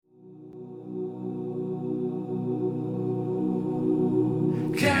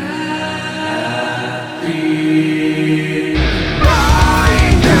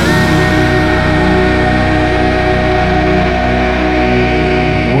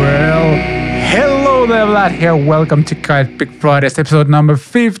Vlad here. Welcome to Kite Pick Fridays, episode number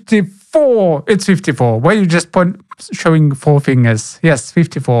 54. It's 54. Why are you just showing four fingers? Yes,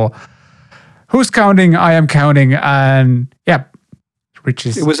 54. Who's counting? I am counting. And yeah, Rich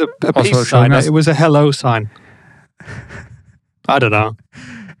is. It was a peace sign. It was a hello sign. I don't know.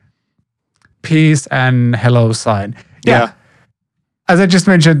 Peace and hello sign. Yeah. As I just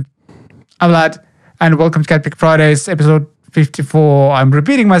mentioned, I'm Vlad, and welcome to Kite Pick Fridays, episode 54. I'm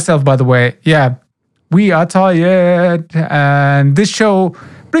repeating myself, by the way. Yeah, we are tired. And this show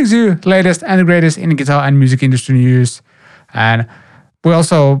brings you the latest and the greatest in guitar and music industry news. And we're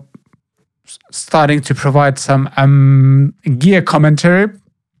also starting to provide some gear commentary.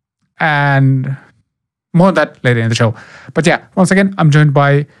 And more on that later in the show. But yeah, once again, I'm joined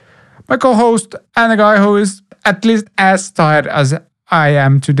by my co-host and a guy who is at least as tired as I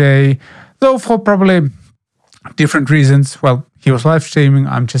am today. Though for probably different reasons. Well, he was live streaming.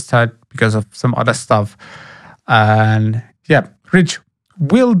 I'm just tired because of some other stuff. And yeah, Rich,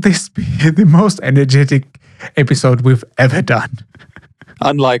 will this be the most energetic episode we've ever done?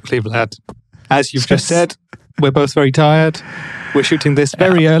 Unlikely, Vlad. As you've just said, we're both very tired. We're shooting this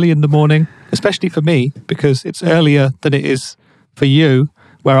very early in the morning, especially for me, because it's earlier than it is for you,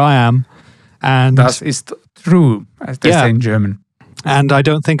 where I am. And das ist true, as they say in German. And I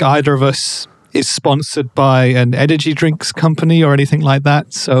don't think either of us is sponsored by an energy drinks company or anything like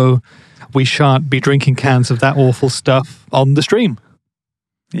that, so we shan't be drinking cans of that awful stuff on the stream.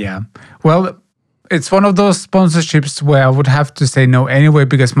 Yeah. Well, it's one of those sponsorships where I would have to say no anyway,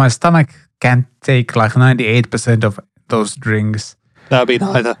 because my stomach can't take like 98% of those drinks. That'd be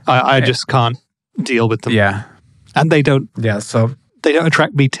neither. I just can't deal with them. Yeah. And they don't. Yeah, so they don't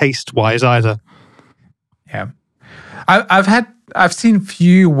attract me taste-wise either. Yeah. I've seen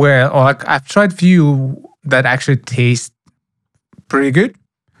few where, or like I've tried few that actually taste pretty good,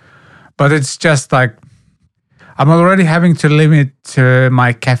 but it's just like I'm already having to limit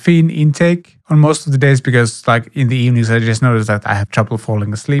my caffeine intake on most of the days, because like in the evenings I just noticed that I have trouble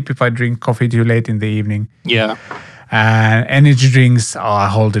falling asleep if I drink coffee too late in the evening. Yeah. And energy drinks are a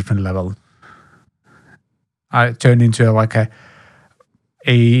whole different level. I turn into like a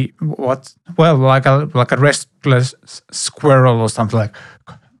restless squirrel or something, like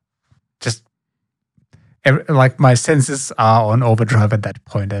just like my senses are on overdrive at that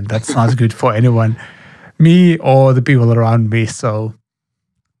point, and that's not good for anyone, me or the people around me. So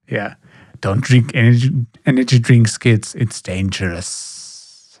yeah, don't drink energy drinks, kids. It's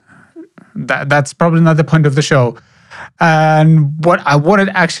dangerous. That's probably not the point of the show. And what I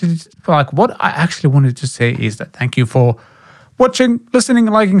actually wanted to say is that thank you for watching, listening,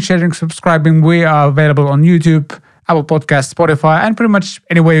 liking, sharing, subscribing. We are available on YouTube, Apple Podcasts, Spotify, and pretty much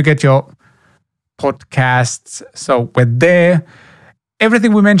anywhere you get your podcasts. So we're there.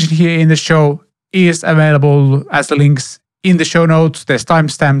 Everything we mentioned here in the show is available as the links in the show notes. There's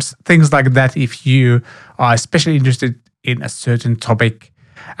timestamps, things like that if you are especially interested in a certain topic.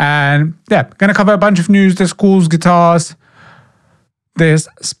 And yeah, gonna cover a bunch of news. There's schools, guitars. There's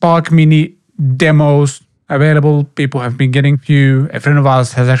Spark Mini demos available. People have been getting few. A friend of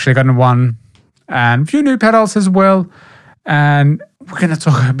ours has actually gotten one. And a few new pedals as well. And we're gonna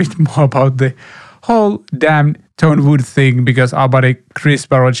talk a bit more about the whole damn tone wood thing, because our buddy Chris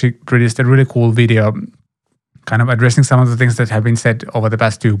Barocci released a really cool video kind of addressing some of the things that have been said over the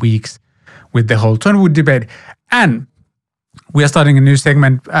past 2 weeks with the whole tone wood debate. And we are starting a new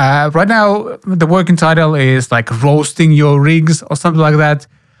segment. Right now, the working title is like roasting your rigs or something like that.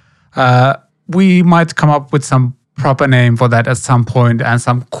 We might come up with some proper name for that at some point, and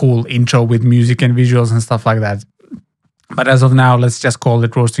some cool intro with music and visuals and stuff like that. But as of now, let's just call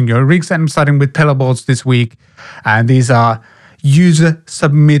it roasting your rigs. And I'm starting with pedal boards this week. And these are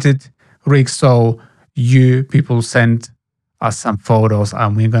user-submitted rigs. So you people send us some photos,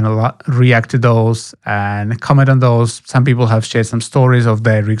 and we're going to react to those and comment on those. Some people have shared some stories of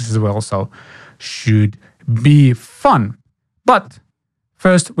their rigs as well, so should be fun. But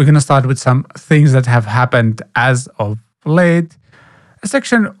first, we're going to start with some things that have happened as of late, a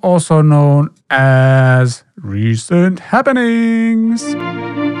section also known as Recent Happenings.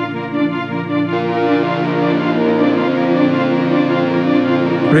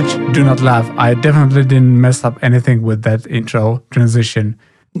 Rich, do not laugh. I definitely didn't mess up anything with that intro transition.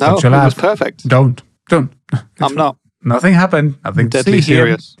 No, it was perfect. Don't. I'm not. Nothing happened. Nothing to see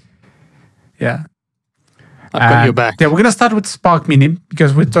serious. Here. Yeah. I've got your back. Yeah, we're going to start with Spark Mini,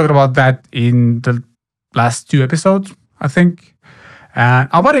 because we talked about that in the last 2 episodes, I think. And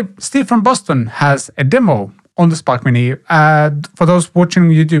our buddy Steve from Boston has a demo on the Spark Mini. For those watching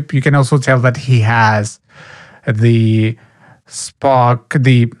YouTube, you can also tell that he has the Spark,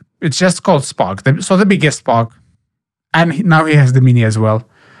 the It's just called Spark. So the biggest Spark. And now he has the Mini as well.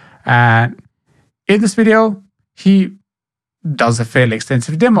 And in this video, he does a fairly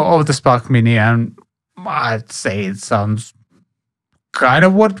extensive demo of the Spark Mini, and I'd say it sounds kind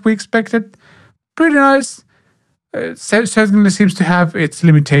of what we expected. Pretty nice. Certainly seems to have its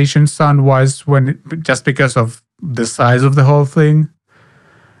limitations sound-wise just because of the size of the whole thing.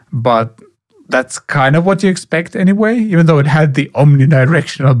 But that's kind of what you expect anyway, even though it had the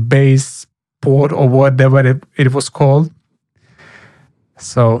omnidirectional bass port or whatever it was called.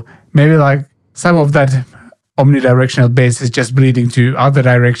 So maybe like some of that omnidirectional bass is just bleeding to other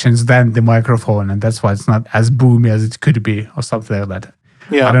directions than the microphone, and that's why it's not as boomy as it could be or something like that.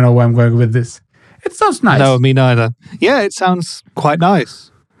 Yeah. I don't know where I'm going with this. It sounds nice. No, me neither. Yeah, it sounds quite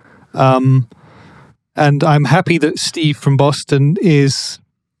nice. And I'm happy that Steve from Boston is,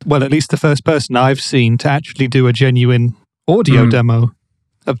 well, at least the first person I've seen to actually do a genuine audio demo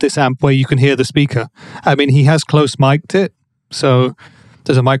of this amp where you can hear the speaker. I mean, he has close mic'd it, so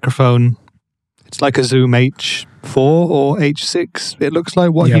there's a microphone. It's like a Zoom H4 or H6, it looks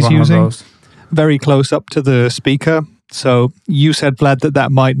like what he's using. Very close up to the speaker. So you said, Vlad,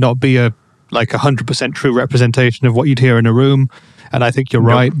 that might not be a 100% true representation of what you'd hear in a room. And I think you're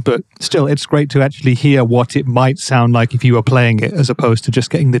right, but still, it's great to actually hear what it might sound like if you were playing it as opposed to just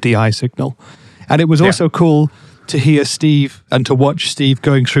getting the DI signal. And it was also cool to hear Steve and to watch Steve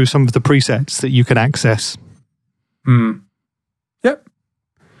going through some of the presets that you can access. Yep.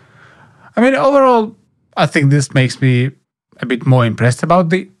 I mean, overall, I think this makes me a bit more impressed about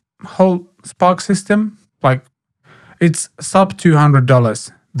the whole Spark system. Like, it's sub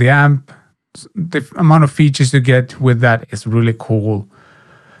 $200. The amp, the amount of features you get with that is really cool.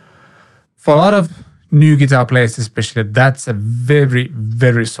 For a lot of new guitar players especially, that's a very,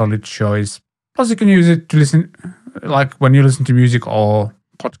 very solid choice. Plus, you can use it to listen, like when you listen to music or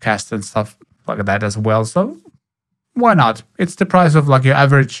podcasts and stuff like that as well. So why not? It's the price of like your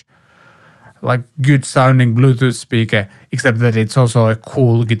average, like good sounding Bluetooth speaker, except that it's also a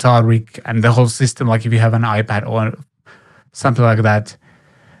cool guitar rig and the whole system. Like if you have an iPad or something like that,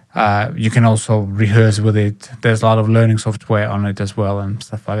 you can also rehearse with it. There's a lot of learning software on it as well and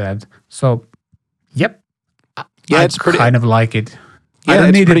stuff like that. So, yep. Yeah, it's pretty, kind of like it. Yeah, I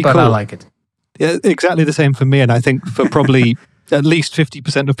don't need it, but cool. I like it. Yeah, exactly the same for me. And I think for probably at least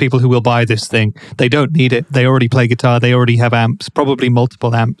 50% of people who will buy this thing, they don't need it. They already play guitar. They already have amps, probably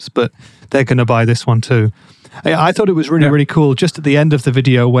multiple amps, but they're going to buy this one too. I thought it was really, really cool just at the end of the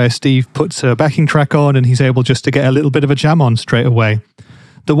video where Steve puts a backing track on and he's able just to get a little bit of a jam on straight away.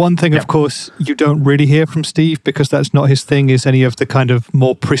 The one thing, of course, you don't really hear from Steve because that's not his thing is any of the kind of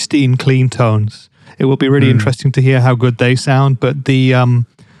more pristine, clean tones. It will be really interesting to hear how good they sound, but the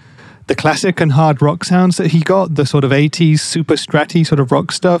classic and hard rock sounds that he got, the sort of 80s super stratty sort of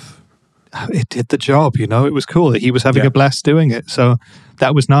rock stuff, it did the job, you know, it was cool. He was having a blast doing it. So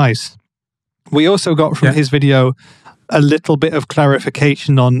that was nice. We also got from his video a little bit of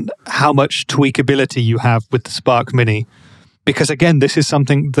clarification on how much tweakability you have with the Spark Mini. Because again, this is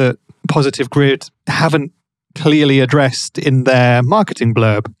something that Positive Grid haven't clearly addressed in their marketing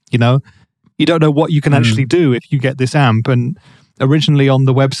blurb, you know? You don't know what you can actually do if you get this amp. And originally on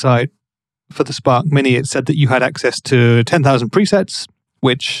the website for the Spark Mini, it said that you had access to 10,000 presets,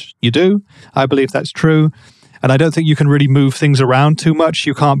 which you do. I believe that's true. And I don't think you can really move things around too much.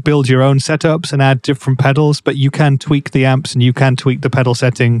 You can't build your own setups and add different pedals, but you can tweak the amps and you can tweak the pedal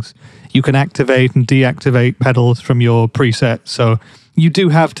settings. You can activate and deactivate pedals from your preset. So you do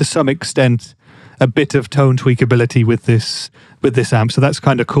have, to some extent, a bit of tone tweakability with this amp. So that's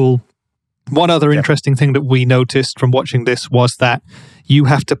kind of cool. One other interesting thing that we noticed from watching this was that you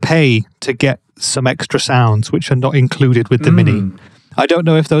have to pay to get some extra sounds, which are not included with the Mini. I don't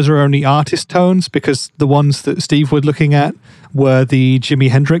know if those are only artist tones, because the ones that Steve was looking at were the Jimi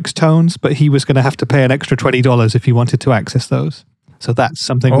Hendrix tones, but he was going to have to pay an extra $20 if he wanted to access those. So that's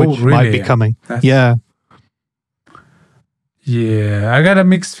something which might be coming. Yeah, I got a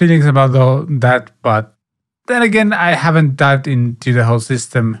mixed feelings about that, but then again, I haven't dived into the whole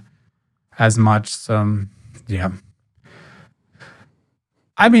system as much. So, yeah.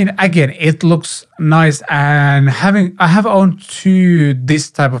 I mean, again, it looks nice, and I have owned two this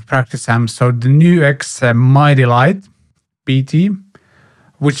type of practice amps. So the new X Mighty Light BT,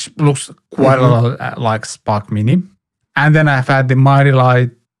 which looks quite a lot like Spark Mini, and then I've had the Mighty Light,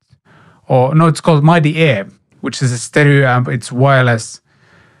 or no, it's called Mighty Air, which is a stereo amp. It's wireless,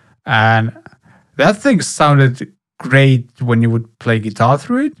 and that thing sounded great when you would play guitar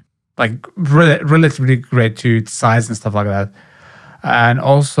through it, like relatively great to its size and stuff like that. And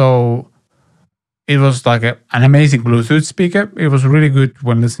also, it was like an amazing Bluetooth speaker. It was really good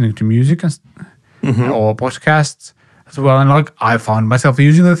when listening to music or podcasts as well. And like I found myself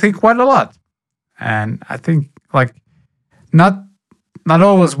using the thing quite a lot. And I think like not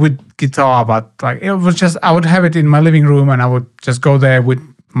always with guitar, but like it was just I would have it in my living room and I would just go there with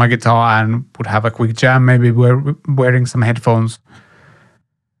my guitar and would have a quick jam, maybe wearing some headphones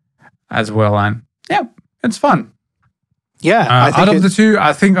as well. And yeah, it's fun. Yeah, out of the two,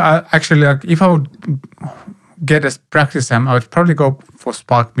 I think actually, like, if I would get a practice amp, I would probably go for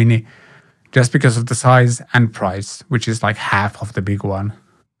Spark Mini, just because of the size and price, which is like half of the big one.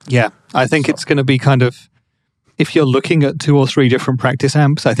 Yeah, I think it's going to be kind of, if you're looking at 2 or 3 different practice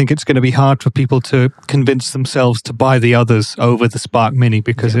amps, I think it's going to be hard for people to convince themselves to buy the others over the Spark Mini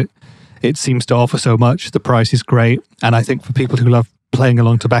because it seems to offer so much. The price is great, and I think for people who love playing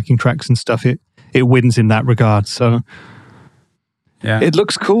along to backing tracks and stuff, it wins in that regard. So. Yeah. It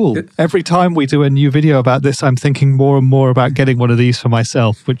looks cool. Every time we do a new video about this, I'm thinking more and more about getting one of these for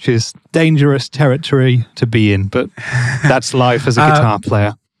myself, which is dangerous territory to be in, but that's life as a guitar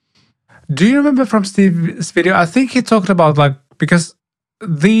player. Do you remember from Steve's video? I think he talked about like, because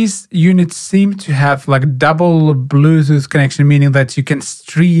these units seem to have like double Bluetooth connection, meaning that you can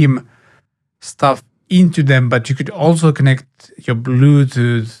stream stuff into them, but you could also connect your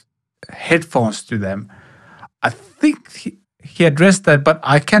Bluetooth headphones to them. I think he addressed that, but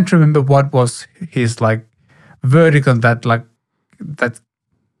I can't remember what was his like verdict on that. Like that,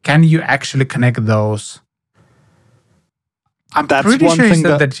 can you actually connect those? That's pretty sure he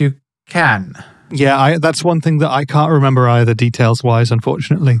said that you can. Yeah, that's one thing that I can't remember either details-wise,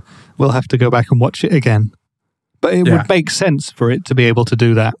 unfortunately. We'll have to go back and watch it again. But it would make sense for it to be able to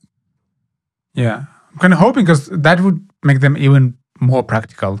do that. Yeah. I'm kind of hoping because that would make them even more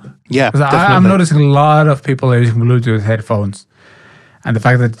practical. Yeah, I'm noticing a lot of people are using Bluetooth headphones. And the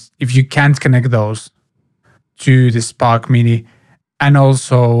fact that if you can't connect those to the Spark Mini and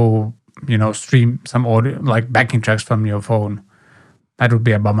also, stream some audio, like backing tracks from your phone, that would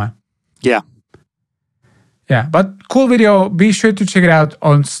be a bummer. Yeah. Yeah, but cool video. Be sure to check it out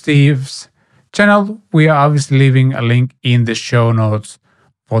on Steve's channel. We are obviously leaving a link in the show notes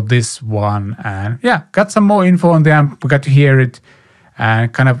for this one. And yeah, got some more info on the amp. We got to hear it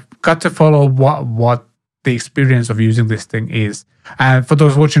and kind of got to follow what the experience of using this thing is. And for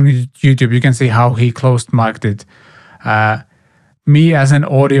those watching YouTube, you can see how he closed mic'd it. Me as an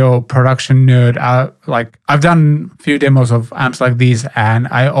audio production nerd, I've done a few demos of amps like these, and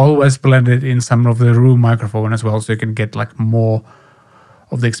I always blend it in some of the room microphone as well, so you can get like more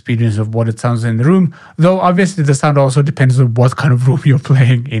of the experience of what it sounds in the room. Though obviously the sound also depends on what kind of room you're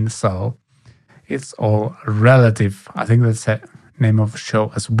playing in, so it's all relative. I think that's the name of the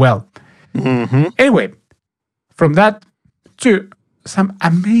show as well. Mm-hmm. Anyway, from that to some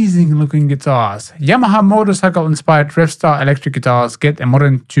amazing looking guitars. Yamaha motorcycle inspired Revstar electric guitars get a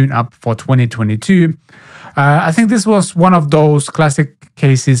modern tune up for 2022. I think this was one of those classic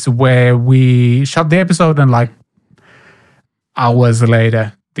cases where we shot the episode and like hours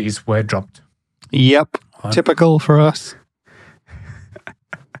later these were dropped. Yep. Typical for us.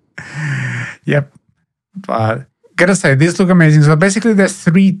 Yep. But gotta say, these look amazing. So basically there's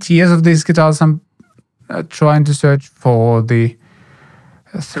 3 tiers of these guitars. I'm trying to search for the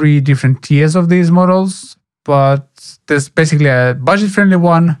 3 different tiers of these models, but there's basically a budget-friendly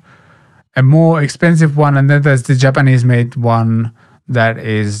one, a more expensive one, and then there's the Japanese-made one that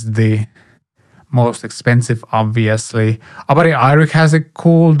is the most expensive, obviously. Our buddy Eirik has a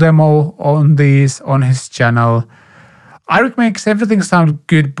cool demo on these on his channel. Eirik makes everything sound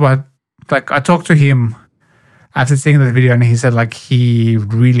good, but like I talked to him after seeing that video, and he said like he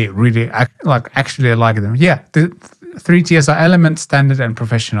really actually liked them. Yeah, the 3 tiers are Element, Standard, and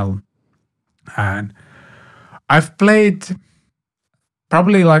Professional. And I've played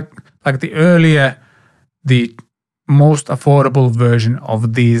probably like the most affordable version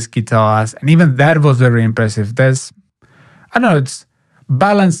of these guitars, and even that was very impressive. There's, I don't know, it's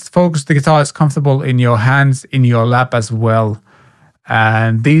balanced, focused. The guitar is comfortable in your hands, in your lap as well.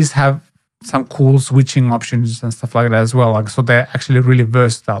 And these have some cool switching options and stuff like that as well. Like, so they're actually really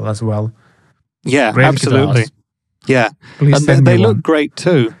versatile as well. Yeah, Great absolutely. guitars. Yeah, Please and they look great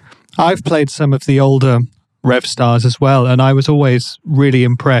too. I've played some of the older Revstars as well, and I was always really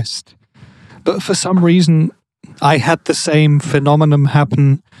impressed. But for some reason, I had the same phenomenon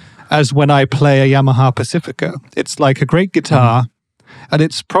happen as when I play a Yamaha Pacifica. It's like a great guitar, and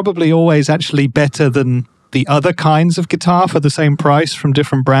it's probably always actually better than the other kinds of guitar for the same price from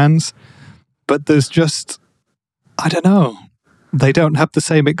different brands. But there's just, I don't know, they don't have the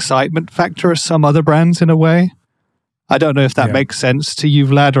same excitement factor as some other brands in a way. I don't know if that makes sense to you,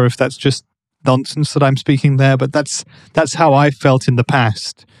 Vlad, or if that's just nonsense that I'm speaking there, but that's how I felt in the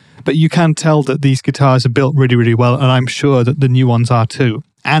past. But you can tell that these guitars are built really, really well, and I'm sure that the new ones are too.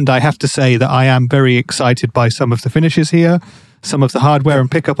 And I have to say that I am very excited by some of the finishes here, some of the hardware and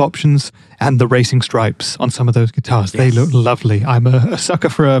pickup options, and the racing stripes on some of those guitars. Yes. They look lovely. I'm a sucker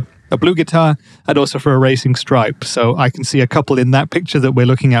for a blue guitar and also for a racing stripe. So I can see a couple in that picture that we're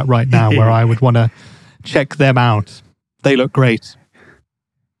looking at right now where I would want to check them out. They look great.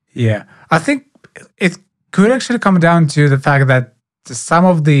 Yeah. I think it could actually come down to the fact that some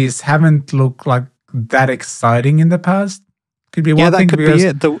of these haven't looked like that exciting in the past. Could be one thing. Yeah, that could be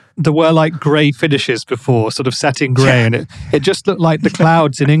it. There were like grey finishes before, sort of satin grey, and it just looked like the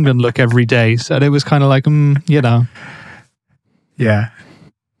clouds in England look every day. So it was kind of like, Yeah.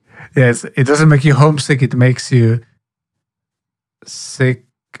 Yes, it doesn't make you homesick. It makes you sick.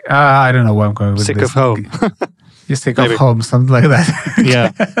 I don't know where I'm going with sick this. Sick of home. You're sick of home, something like that.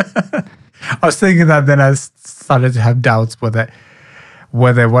 Yeah. I was thinking that, then I started to have doubts whether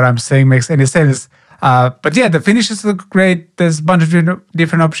what I'm saying makes any sense. But yeah, the finishes look great. There's a bunch of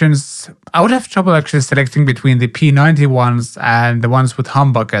different options. I would have trouble actually selecting between the P90 ones and the ones with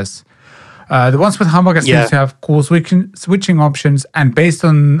humbuckers. The ones with humbuckers seem to have cool switching options. And based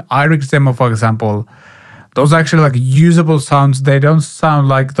on Iric's demo, for example, those are actually like usable sounds. They don't sound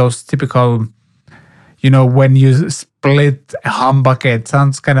like those typical, when you split a humbucker, it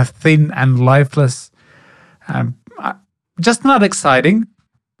sounds kind of thin and lifeless. Just not exciting.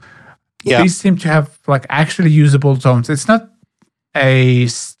 Yeah. These seem to have like actually usable tones. It's not a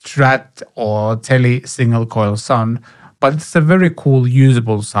Strat or Tele single coil sound, but it's a very cool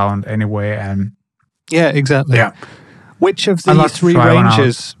usable sound anyway. And yeah, exactly. Yeah. Which of the three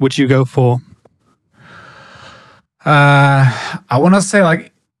ranges would you go for? I want to say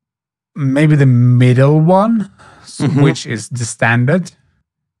like maybe the middle one, which is the standard,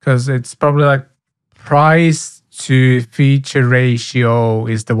 because it's probably like price to feature ratio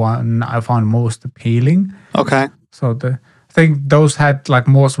is the one I found most appealing. Okay. So I think those had like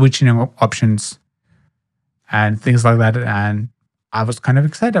more switching options and things like that, and I was kind of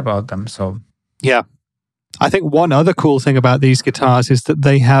excited about them. So yeah, I think one other cool thing about these guitars is that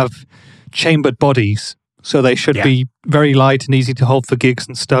they have chambered bodies, so they should be very light and easy to hold for gigs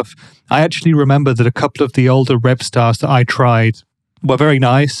and stuff. I actually remember that a couple of the older Rev Stars that I tried were very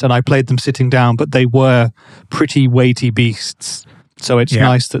nice, and I played them sitting down, but they were pretty weighty beasts. So it's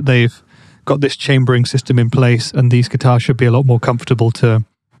nice that they've got this chambering system in place, and these guitars should be a lot more comfortable to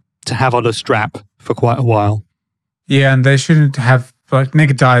have on a strap for quite a while. Yeah, and they shouldn't have like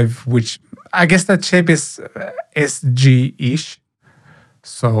neck dive, which I guess that shape is SG-ish.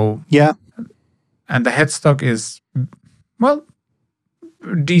 So yeah, and the headstock is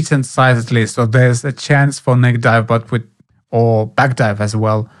decent size at least. So there's a chance for neck dive, but or back dive as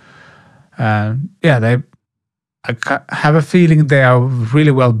well. I have a feeling they are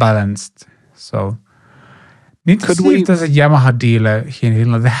really well balanced. So need to see if there's a Yamaha dealer here in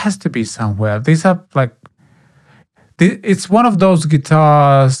Finland. There has to be somewhere. These are like, it's one of those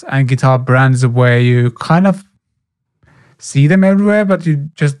guitars and guitar brands where you kind of see them everywhere, but you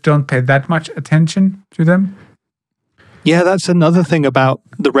just don't pay that much attention to them. Yeah, that's another thing about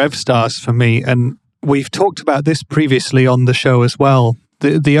the Rev Stars for me, and we've talked about this previously on the show as well.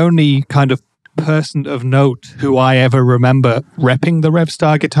 The only kind of person of note who I ever remember repping the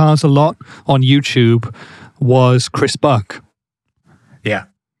Revstar guitars a lot on YouTube was Chris Buck. Yeah.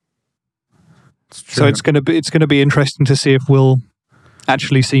 So it's going to be interesting to see if we'll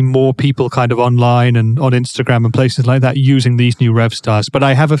actually see more people kind of online and on Instagram and places like that using these new Revstars. But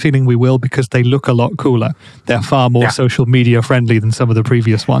I have a feeling we will, because they look a lot cooler. They're far more social media friendly than some of the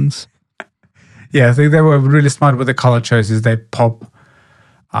previous ones. Yeah, I think they were really smart with the color choices. They pop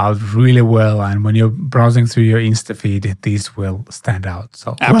out really well, and when you're browsing through your Insta feed, these will stand out.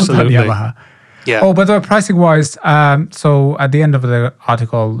 So absolutely, well done, Yamaha. Yeah. Oh, but pricing wise, so at the end of the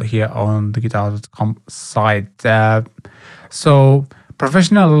article here on the guitar.com site, so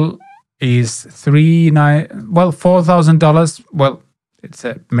professional is $4,000. Well, it's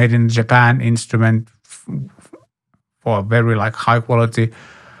a made in Japan instrument for a very like high quality.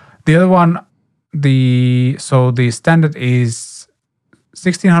 The other one, the standard is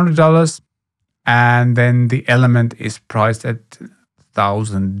 $1,600, and then the Element is priced at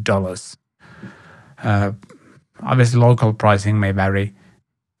 $1,000. Obviously, local pricing may vary.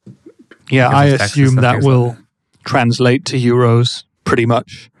 Yeah, I assume that will translate to euros pretty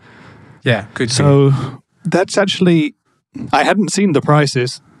much. Yeah, good. So that's actually, I hadn't seen the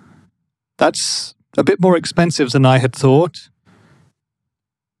prices. That's a bit more expensive than I had thought.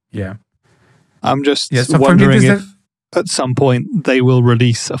 Yeah. I'm just wondering if at some point they will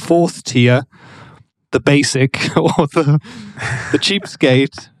release a fourth tier, the basic or the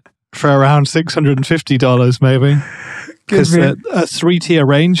cheapskate, for around $650 maybe. Because a 3-tier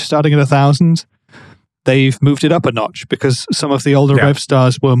range starting at $1,000, they've moved it up a notch because some of the older Rev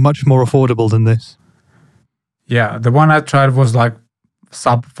Stars were much more affordable than this. Yeah, the one I tried was like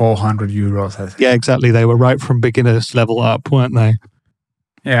sub 400 euros, I think. Yeah, exactly. They were right from beginner's level up, weren't they?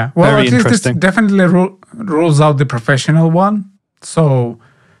 Yeah, well, Very at least interesting. it definitely rules out the professional one. So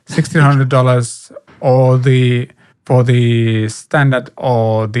 $1,600 or for the standard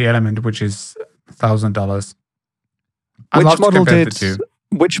or the element, which is $1,000.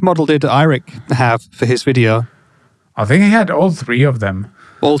 Which model did Eirik have for his video? I think he had all three of them.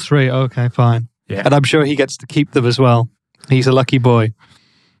 All three? Okay, fine. Yeah. And I'm sure he gets to keep them as well. He's a lucky boy.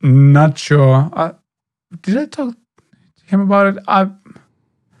 Not sure. Did I talk to him about it?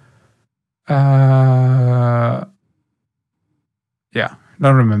 Yeah,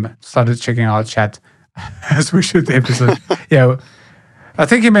 don't remember. Started checking our chat as we shoot the episode. Yeah, I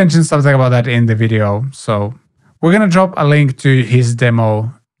think he mentioned something about that in the video. So we're going to drop a link to his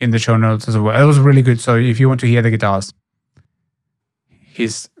demo in the show notes as well. It was really good. So if you want to hear the guitars,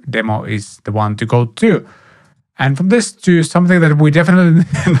 his demo is the one to go to. And from this to something that we definitely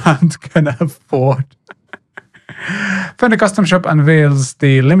not going to afford. Fender Custom Shop unveils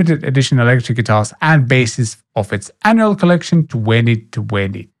the limited edition electric guitars and basses of its annual collection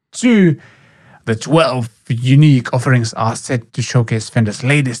 2022. The 12 unique offerings are set to showcase Fender's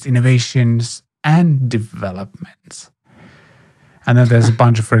latest innovations and developments. And then there's a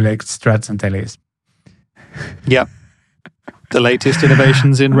bunch of related strats and teles. Yep. The latest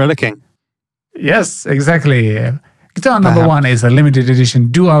innovations in relicking. Yes, exactly. Guitar number one is a limited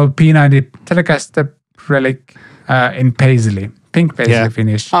edition dual P90 Telecaster relic in paisley, pink paisley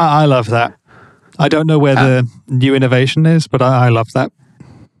finish. I love that. I don't know where the new innovation is, but I love that.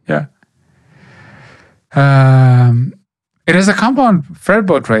 Yeah. It has a compound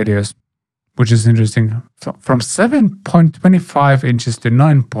fretboard radius, which is interesting, from 7.25 inches to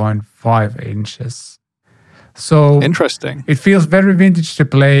 9.5 inches. So interesting. It feels very vintage to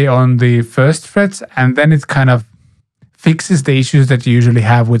play on the first frets, and then it kind of fixes the issues that you usually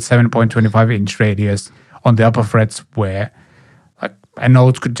have with 7.25 inch radius on the upper frets, where like a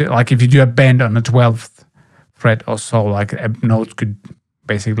note could, like if you do a bend on the 12th fret or so, like a note could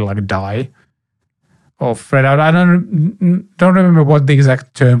basically like die or fret out. I don't remember what the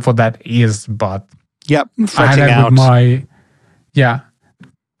exact term for that is, but fretting out.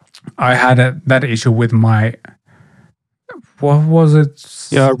 I had that issue with my, what was it?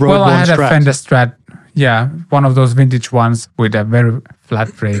 Yeah, I had a Fender Strat. Yeah, one of those vintage ones with a very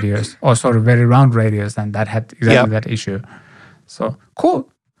flat radius, or sort of very round radius, and that had exactly that issue. So,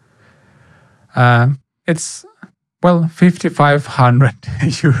 cool. It's, 5,500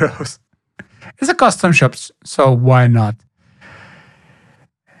 euros. It's a custom shop, so why not?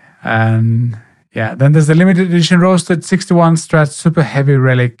 And yeah, then there's the limited edition roasted 61 Strat super heavy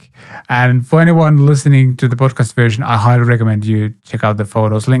relic. And for anyone listening to the podcast version, I highly recommend you check out the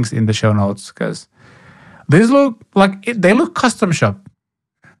photos, links in the show notes, because these look like they look custom shop.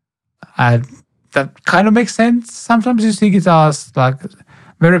 And that kind of makes sense. Sometimes you see guitars like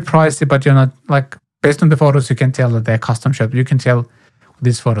very pricey, but you're not like, based on the photos, you can tell that they're custom shop. You can tell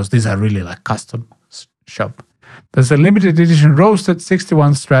these photos, these are really like custom shop. There's a limited edition roasted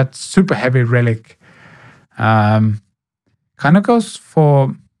 61 Strat super heavy relic. Kind of goes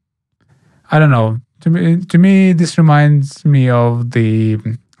for, I don't know. To me, this reminds me of the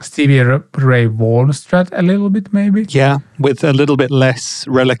Stevie Ray Vaughan Strat a little bit, maybe. Yeah, with a little bit less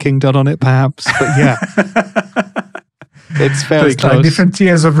relicking done on it, perhaps. But yeah, it's fairly close. Like different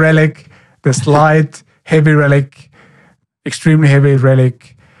tiers of relic. There's light, heavy relic, extremely heavy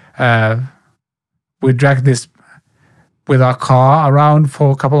relic. We drag this with our car around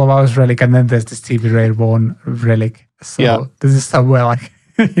for a couple of hours relic, and then there's the Stevie Ray Vaughan relic. So this is somewhere like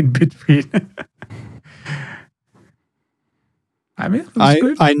in between. I mean,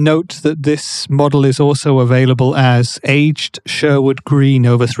 I note that this model is also available as aged Sherwood Green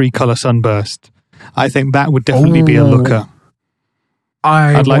over 3-color sunburst. I think that would definitely be a looker.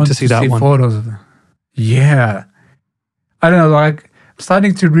 I'd like to see that one. Photos of them. Yeah, I don't know. Like, I'm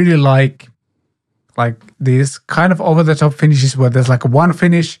starting to really like these kind of over the top finishes where there's like one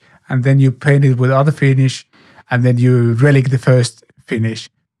finish and then you paint it with other finish and then you relic the first finish.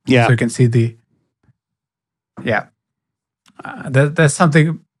 Yeah, so you can see the. Yeah, there's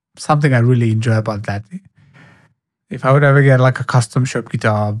something I really enjoy about that. If I would ever get like a custom shop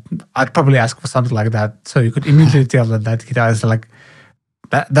guitar, I'd probably ask for something like that, so you could immediately tell that guitar is like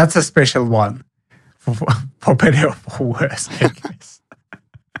that's a special one for better or for worse, I guess.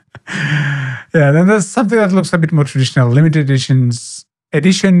 Yeah, then there's something that looks a bit more traditional. Limited edition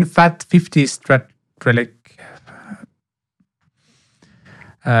Fat 50 Strat Relic.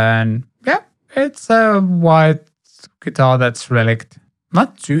 And yeah, it's a white guitar that's relic.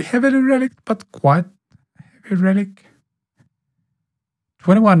 Not too heavily relic, but quite heavy relic.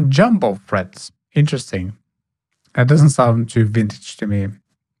 21 jumbo frets. Interesting. That doesn't sound too vintage to me.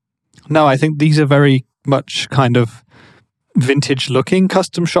 No, I think these are very much kind of vintage-looking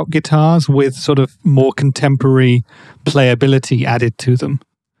custom shop guitars with sort of more contemporary playability added to them.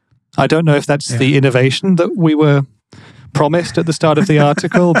 I don't know if that's the innovation that we were promised at the start of the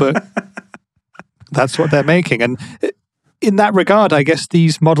article, but that's what they're making. And in that regard, I guess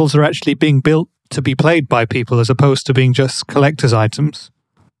these models are actually being built to be played by people as opposed to being just collector's items.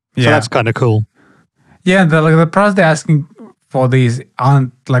 So that's kind of cool. Yeah, the price they're asking for these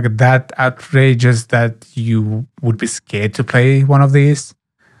aren't like that outrageous that you would be scared to play one of these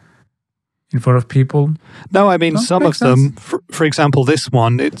in front of people. No, I mean, some of them, for example, this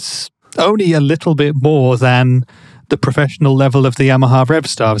one, it's only a little bit more than the professional level of the Yamaha Rev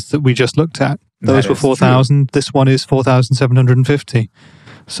Stars that we just looked at. Those were 4,000. This one is 4,750.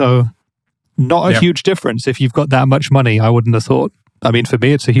 So not a huge difference if you've got that much money, I wouldn't have thought. I mean, for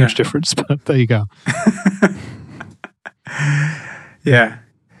me, it's a huge difference, but there you go. Yeah,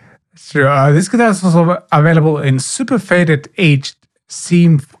 sure. This guitar is also available in super faded aged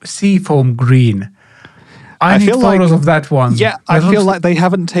seafoam green. I need photos of that one. Yeah, I feel like they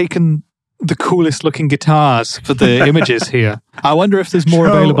haven't taken the coolest looking guitars for the images here. I wonder if there's more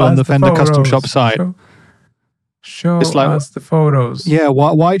available on the Fender Custom Shop site. Show us the photos. Yeah,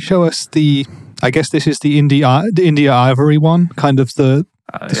 why show us the... I guess this is the India Ivory one, kind of the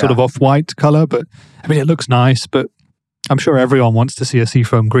sort of off-white color. But I mean, it looks nice, but I'm sure everyone wants to see a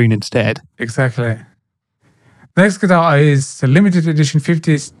seafoam green instead. Exactly. Next guitar is a limited edition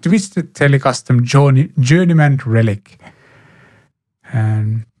 50s Twisted Tele-Custom Journeyman Relic.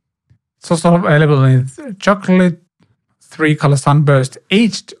 And it's also available in chocolate, 3-color sunburst,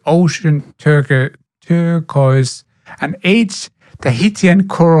 aged ocean turquoise, and aged Tahitian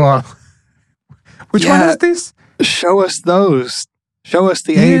coral. Which one is this? Show us those. Show us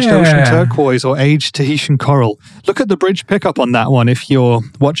the aged ocean turquoise or aged Tahitian coral. Look at the bridge pickup on that one. If you're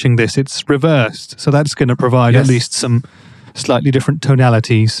watching this, it's reversed. So that's going to provide at least some slightly different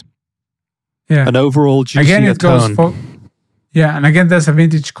tonalities. Yeah. An overall juicier tone. And again, there's a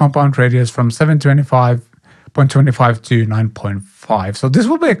vintage compound radius from 725.25 to 9.5. So this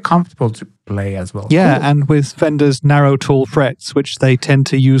will be comfortable to play as well. Yeah, and with Fender's narrow tall frets, which they tend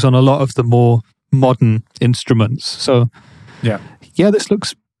to use on a lot of the more modern instruments. So yeah, this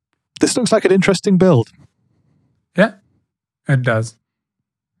looks like an interesting build. Yeah, it does.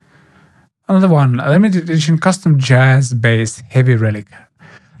 Another one, a limited edition custom jazz bass heavy relic.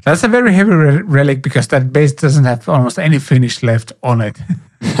 That's a very heavy relic because that bass doesn't have almost any finish left on it.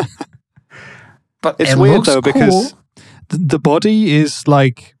 But it's weird though because the body is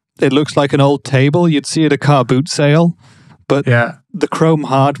like, it looks like an old table you'd see at a car boot sale. But the chrome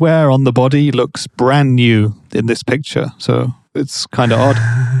hardware on the body looks brand new in this picture. So it's kind of odd.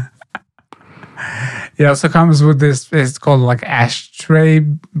 It also comes with this, it's called like ashtray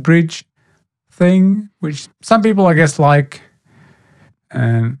bridge thing, which some people I guess like.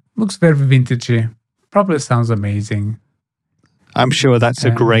 And looks very vintagey. Probably sounds amazing. I'm sure that's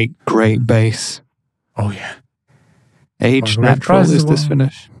a great bass. Oh yeah. Aged natural is this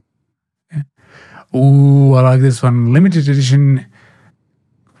finish. Ooh, I like this one. Limited edition,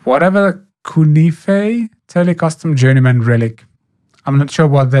 whatever, Kunife Tele-Custom Journeyman Relic. I'm not sure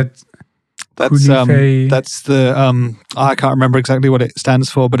what that's the I can't remember exactly what it stands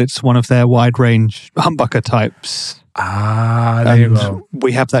for, but it's one of their wide range humbucker types. There you go.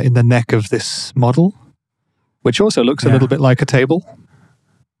 We have that in the neck of this model, which also looks a little bit like a table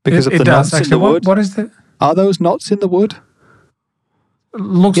because of the knots in the wood. What is that? Are those knots in the wood?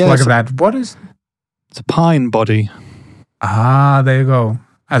 Looks like that. What is? It's a pine body. There you go.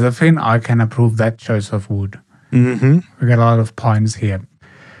 As a fan, I can approve that choice of wood. Mm-hmm. We got a lot of pines here.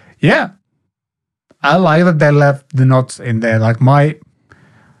 Yeah. I like that they left the knots in there. Like my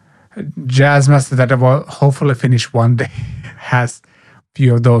Jazzmaster that I will hopefully finish one day has a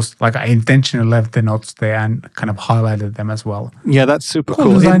few of those. Like I intentionally left the knots there and kind of highlighted them as well. Yeah, that's super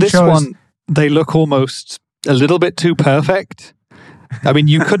cool. In this one, they look almost a little bit too perfect. I mean,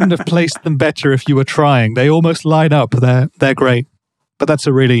 you couldn't have placed them better if you were trying. They almost line up. They're great. But that's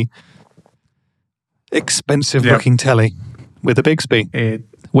a really expensive looking telly with a Bigsby.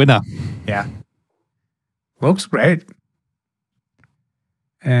 Winner. Yeah. Looks great.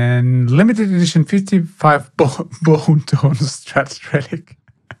 And limited edition 55 bone tone Strat relic.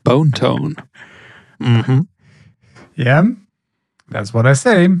 Bone tone. Mm-hmm. Yeah, that's what I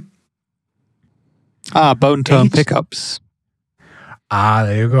say. Bone tone H- pickups.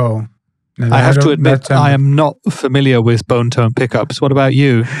 There you go. Never I have heard to of admit, that term. I am not familiar with bone tone pickups. What about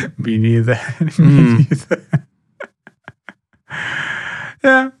you? Me neither. Me neither.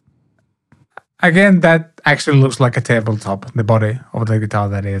 Yeah. Again, that actually looks like a tabletop, the body of the guitar,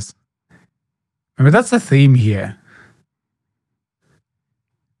 that is. Maybe that's a theme here.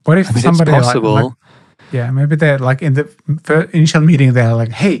 What if somebody it's possible. maybe they're like in the initial meeting, they're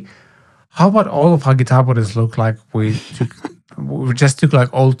like, hey, how about all of our guitar bodies look like we just took like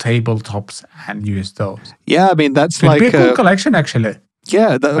old tabletops and used those? Yeah, I mean, that's Could like be a cool collection, actually.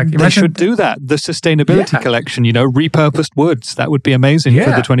 Yeah, they should do that. The sustainability collection, repurposed woods. That would be amazing for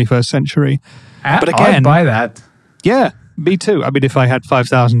the 21st century. But again, I'd buy that. Yeah, me too. I mean, if I had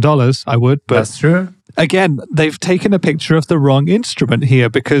 $5,000, I would. But that's true. Again, they've taken a picture of the wrong instrument here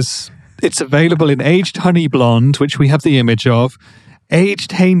because it's available in aged honey blonde, which we have the image of,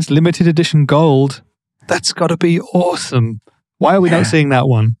 aged Haynes limited edition gold. That's got to be awesome. Why are we not seeing that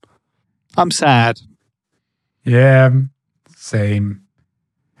one? I'm sad. Yeah, same.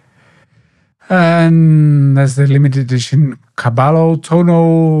 And there's the limited edition Caballo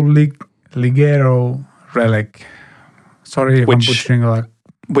Tono Ligero relic. Sorry if I'm butchering like.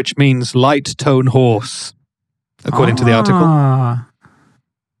 Which means light tone horse, according to the article.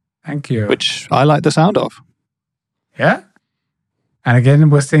 Thank you. Which I like the sound of. Yeah. And again,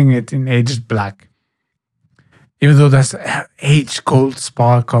 we're seeing it in aged black. Even though there's aged gold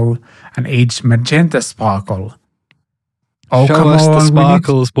sparkle and aged magenta sparkle. Oh, Show come us on. the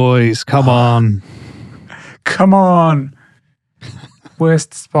sparkles, boys. Come on. Come on. Where's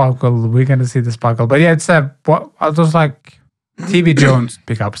the sparkle? We're going to see the sparkle. But yeah, it's what are those like TV Jones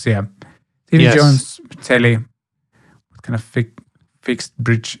pickups? Yeah. TV Jones telly. Kind of fixed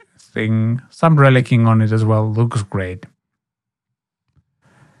bridge thing. Some relicking on it as well. Looks great.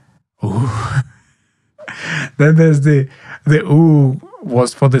 Ooh. Then there's the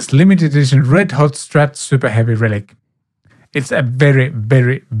was for this limited edition Red Hot Strat Super Heavy relic. It's a very,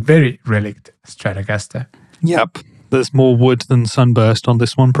 very, very relict Stratocaster. Yep. There's more wood than sunburst on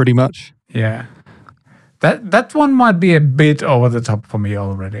this one, pretty much. Yeah. That one might be a bit over the top for me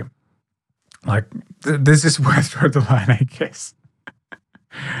already. Like, this is where the line, I guess.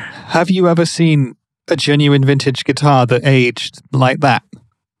 Have you ever seen a genuine vintage guitar that aged like that?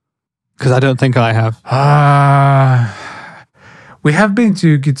 Because I don't think I have. We have been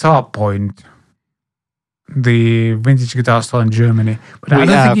to Guitar Point, the vintage guitar store in Germany, but I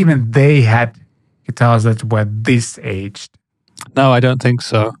don't think even they had guitars that were this aged. No, I don't think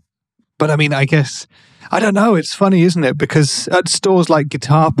so. But I mean, I guess, I don't know. It's funny, isn't it? Because at stores like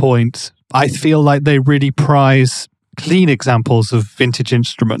Guitar Point, I feel like they really prize clean examples of vintage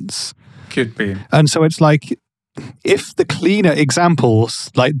instruments. Could be. And so it's like, if the cleaner examples,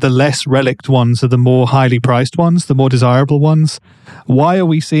 like the less relict ones, are the more highly priced ones, the more desirable ones, why are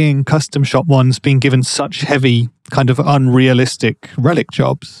we seeing custom shop ones being given such heavy, kind of unrealistic relic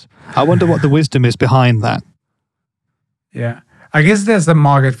jobs? I wonder what the wisdom is behind that. Yeah. I guess there's a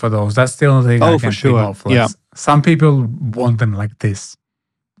market for those. That's the only thing I can think of. Like, some people want them like this.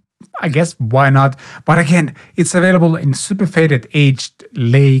 I guess why not? But again, it's available in super faded aged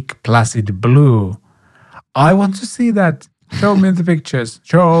Lake Placid blue. I want to see that. Show me the pictures.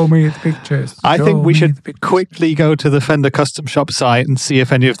 Show me the pictures. I think we should quickly go to the Fender Custom Shop site and see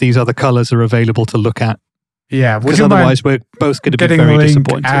if any of these other colors are available to look at. Yeah, because otherwise we're both going to be very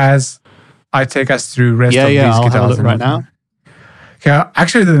disappointed. As I take us through rest of these I'll guitars. have a look right now. Okay,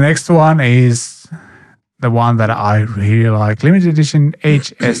 actually, the next one is the one that I really like. Limited edition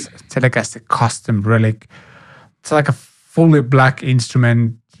HS Telecaster Custom Relic. It's like a fully black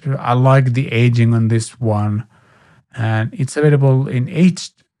instrument. I like the aging on this one. And it's available in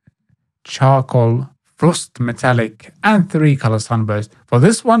aged charcoal, frost metallic, and 3-color sunburst. For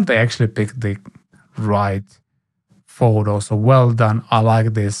this one, they actually picked the right photo. So well done. I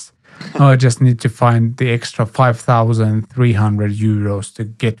like this. Now I just need to find the extra 5,300 euros to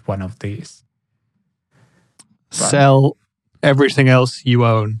get one of these. Sell everything else you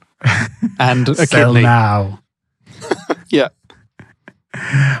own. And a Sell kidney. now. Yeah.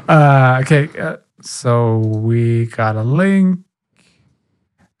 Okay, so we got a link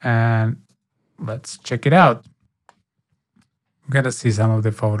and let's check it out. I'm gonna see some of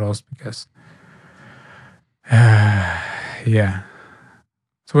the photos because yeah.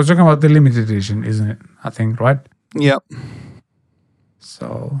 So we're talking about the limited edition, isn't it? I think, right? Yep.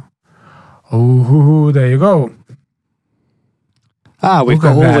 So there you go. We've Look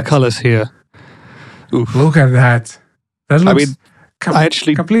got at all the that. colors here. Oof. Look at that. That looks mean, I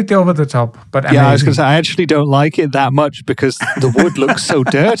actually completely over the top, but amazing. Yeah, I was going to say, I actually don't like it that much because the wood looks so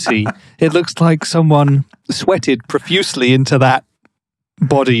dirty. It looks like someone sweated profusely into that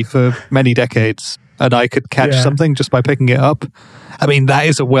body for many decades, and I could catch something just by picking it up. I mean, that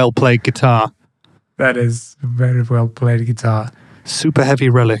is a well-played guitar. That is a very well-played guitar. Super heavy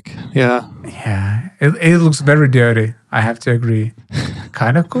relic, yeah. Yeah, it looks very dirty, I have to agree.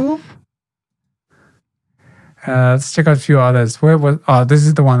 Kind of cool. Let's check out a few others. This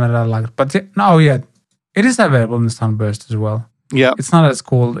is the one that I liked. But it is available in Sunburst as well. Yeah. It's not as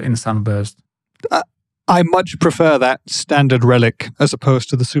cool in Sunburst. I much prefer that standard relic as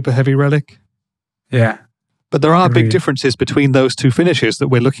opposed to the super heavy relic. Yeah. But there are big differences between those two finishes that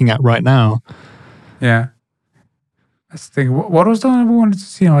we're looking at right now. Yeah. Let's think. What was the one we wanted to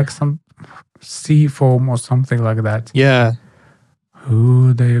see? Like some sea foam or something like that. Yeah.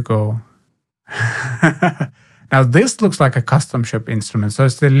 Ooh, there you go. Now this looks like a custom shop instrument. So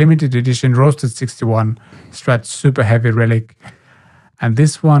it's the limited edition Roasted 61 Strat Super Heavy Relic. And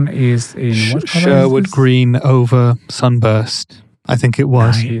this one is in what color Sherwood is this? green over sunburst, I think it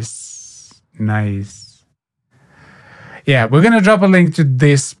was. Nice. Yeah, we're going to drop a link to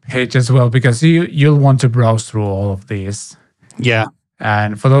this page as well because you'll want to browse through all of these. Yeah.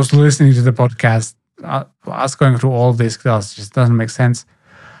 And for those listening to the podcast, us going through all these guitars just doesn't make sense.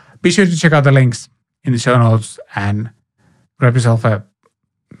 Be sure to check out the links in the show notes and grab yourself a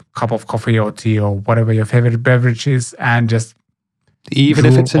cup of coffee or tea or whatever your favorite beverage is and just even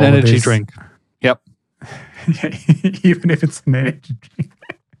if it's an energy drink. Yep. Even if it's an energy drink.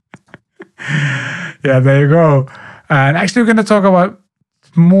 Yeah, there you go. And actually, we're going to talk about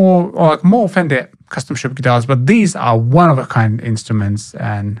more Fender custom shop guitars, but these are one-of-a-kind instruments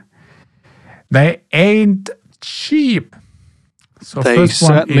and they ain't cheap. So they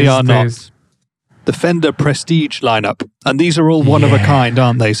certainly are not. The Fender Prestige lineup. And these are all one of a kind,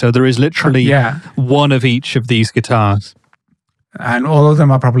 aren't they? So there is literally one of each of these guitars. And all of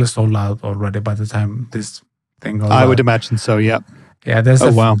them are probably sold out already by the time this thing goes out. I would imagine so, yeah. Yeah, there's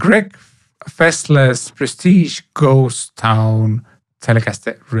Greg Fessler's Prestige Ghost Town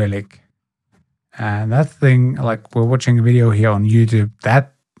Telecaster Relic. And that thing, like we're watching a video here on YouTube,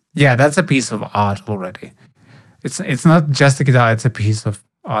 that's a piece of art already. It's not just a guitar, it's a piece of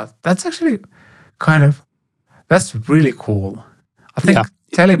art. That's actually that's really cool. I think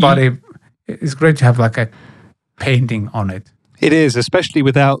Telebody is great to have like a painting on it. It is, especially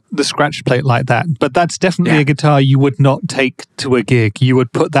without the scratch plate like that. But that's definitely a guitar you would not take to a gig. You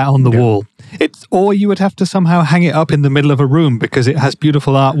would put that on the wall. Or you would have to somehow hang it up in the middle of a room because it has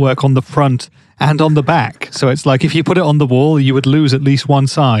beautiful artwork on the front and on the back. So it's like if you put it on the wall, you would lose at least one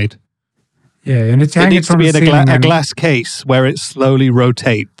side. Yeah, and it needs to be in a glass case where it slowly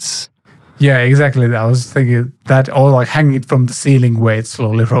rotates. Yeah, exactly. I was thinking that, or like hanging it from the ceiling where it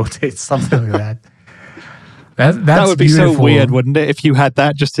slowly rotates, something like that. That would be beautiful. So weird, wouldn't it? If you had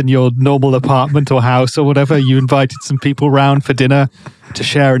that just in your normal apartment or house or whatever, you invited some people round for dinner to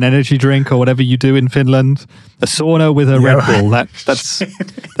share an energy drink or whatever you do in Finland. A sauna with a Red Bull. That's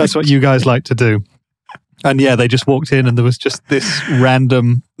what you guys like to do. And they just walked in and there was just this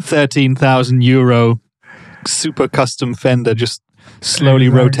random 13,000 euro super custom Fender just slowly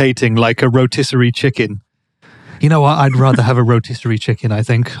rotating like a rotisserie chicken. You know what? I'd rather have a rotisserie chicken, I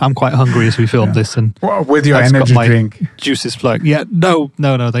think. I'm quite hungry as we film this. And with your energy drink. Juices flowing. Yeah, no,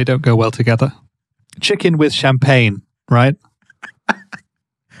 they don't go well together. Chicken with champagne, right? I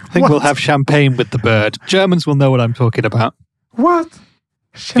think we'll have champagne with the bird. Germans will know what I'm talking about. What?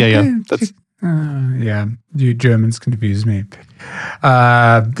 Champagne? Yeah. You Germans confuse me.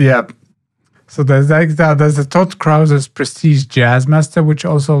 So there's the Todd Krauser's Prestige Jazzmaster, which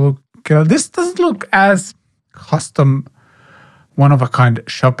also this doesn't look as custom, one-of-a-kind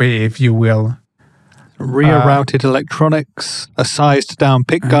shoppy, if you will. Rear-routed electronics, a sized-down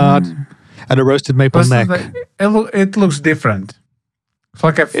pickguard, and a roasted maple neck. It looks different.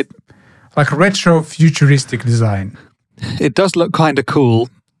 It's like a retro futuristic design. It does look kind of cool.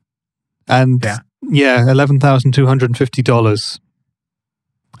 And $11,250.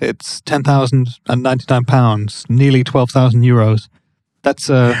 It's £10,099, nearly 12,000 euros. It's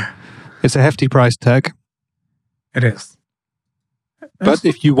a hefty price tag. It is. But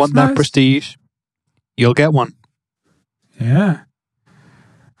if you want that prestige, you'll get one. Yeah.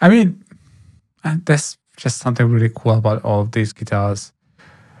 I mean, there's just something really cool about all of these guitars.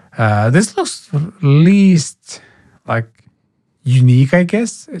 This looks least like unique, I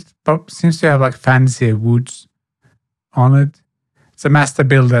guess. It seems to have like fancier woods on it. It's a master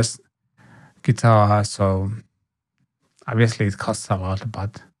builder's guitar, so Obviously, it costs a lot,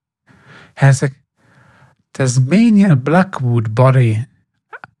 but has a Tasmanian blackwood body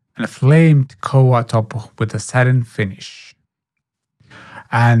and a flamed koa top with a satin finish.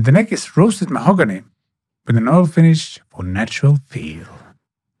 And the neck is roasted mahogany with an oil finish for natural feel.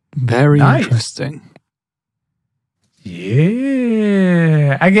 Very Nice. interesting.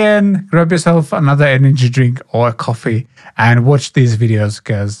 Yeah. Again, grab yourself another energy drink or a coffee and watch these videos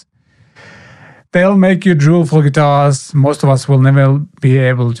because they'll make you drool for guitars. Most of us will never be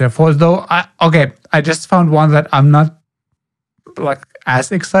able to afford. Though, I just found one that I'm not like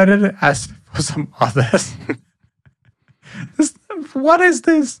as excited as for some others. What is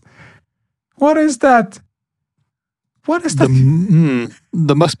this? What is that? What is that?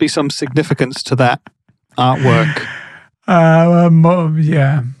 There must be some significance to that artwork.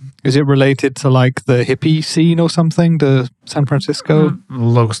 Yeah. Is it related to like the hippie scene or something? The San Francisco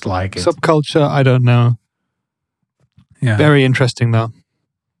Looks like it. subculture? I don't know. Yeah. Very interesting though.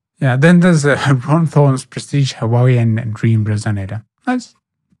 Yeah. Then there's a Ron Thorne's Prestige Hawaiian Dream Resonator. Nice.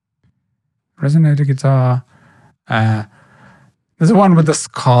 Resonator guitar. There's one with the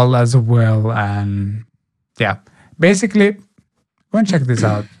skull as well. And yeah, basically, go and check this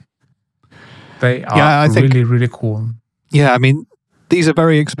out. They are really, really cool. Yeah, I mean, these are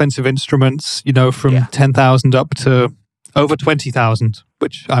very expensive instruments, from 10,000 up to over 20,000,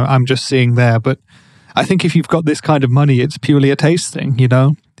 which I'm just seeing there. But I think if you've got this kind of money, it's purely a taste thing,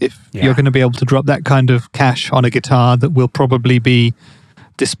 If you're going to be able to drop that kind of cash on a guitar that will probably be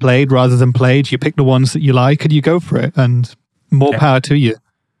displayed rather than played, you pick the ones that you like and you go for it. And more power to you.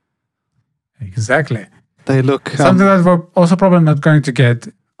 Exactly. They look... Something that we're also probably not going to get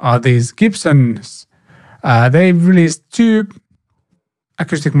are these Gibsons. They released 2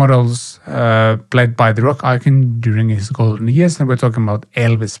 acoustic models played by the rock icon during his golden years, and we're talking about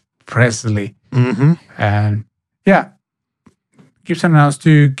Elvis Presley. Mm-hmm. And Gibson announced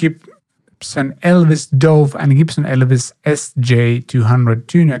 2 Gibson Elvis Dove and Gibson Elvis SJ200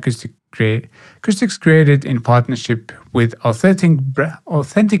 tuner acoustics created in partnership with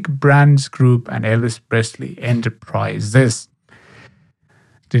Authentic Brands Group and Elvis Presley Enterprises.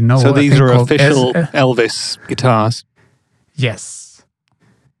 So these are official Elvis guitars. Yes.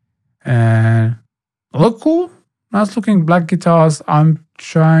 Look cool. Nice looking black guitars. I'm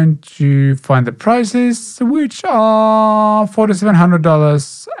trying to find the prices, which are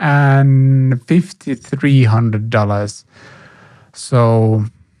 $4,700 and $5,300. So,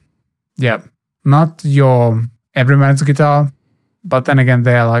 yeah, not your everyman's guitar, but then again,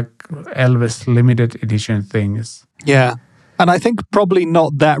 they're like Elvis limited edition things. Yeah. And I think probably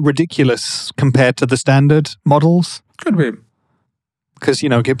not that ridiculous compared to the standard models. Could be. Because,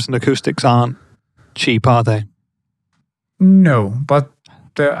 Gibson acoustics aren't cheap, are they? No, but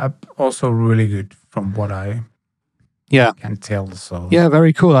they're also really good from what I can tell. So yeah,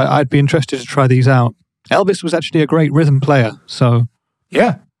 very cool. I'd be interested to try these out. Elvis was actually a great rhythm player, so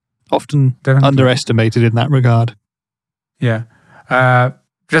yeah, often underestimated in that regard. Yeah.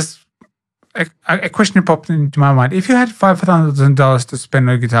 Just a question popped into my mind. If you had $5,000 to spend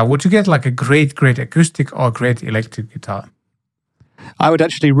on a guitar, would you get like a great acoustic or great electric guitar? I would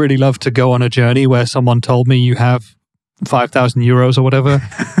actually really love to go on a journey where someone told me you have 5,000 euros or whatever,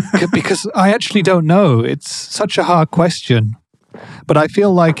 because I actually don't know. It's such a hard question, but I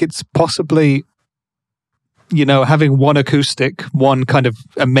feel like it's possibly, having one acoustic, one kind of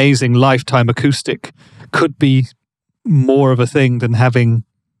amazing lifetime acoustic could be more of a thing than having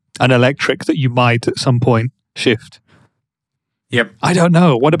an electric that you might at some point shift. Yep. I don't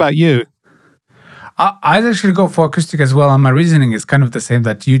know. What about you? I'd actually go for acoustic as well, and my reasoning is kind of the same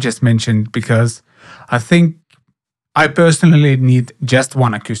that you just mentioned, because I think I personally need just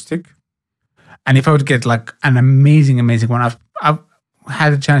one acoustic. And if I would get like an amazing one, I've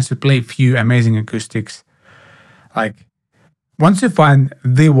had a chance to play a few amazing acoustics. Like, once you find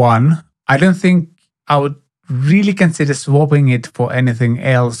the one, I don't think I would really consider swapping it for anything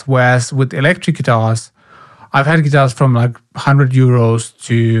else. Whereas with electric guitars, I've had guitars from like 100 euros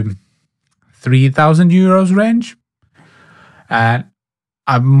to 3,000 euros range. And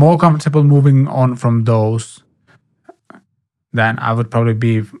I'm more comfortable moving on from those than I would probably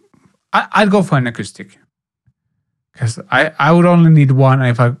be. I'd go for an acoustic. Because I would only need one, and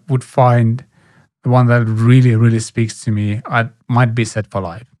if I would find the one that really, really speaks to me, I might be set for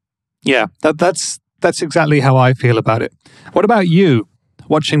life. Yeah, that's exactly how I feel about it. What about you,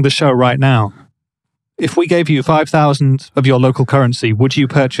 watching the show right now? If we gave you 5,000 of your local currency, would you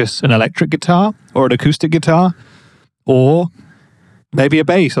purchase an electric guitar or an acoustic guitar? Or maybe a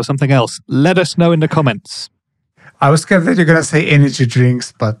bass or something else? Let us know in the comments. I was scared that you're going to say energy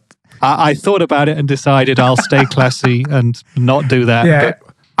drinks, but I thought about it and decided I'll stay classy and not do that. Yeah, But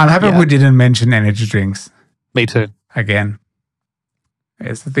I'm happy we didn't mention energy drinks me too. again.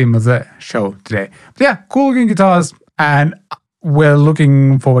 It's the theme of the show today. But yeah, cool looking guitars, and we're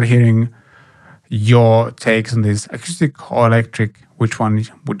looking forward to hearing your takes on this, acoustic or electric. Which one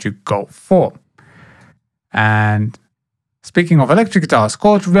would you go for? And speaking of electric guitars,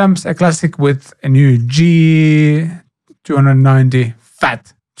 Gretsch revamps a classic with a new G290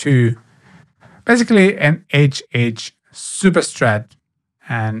 Fat 2, basically an HH Super Strat,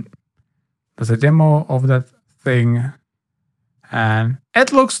 and there's a demo of that thing, and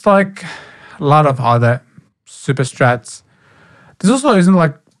it looks like a lot of other Super Strats. This also isn't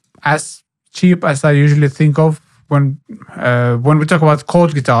like as cheap as I usually think of when we talk about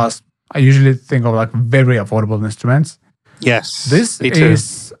chord guitars. I usually think of like very affordable instruments. Yes, This me too.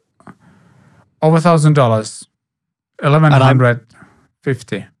 is over $1,000,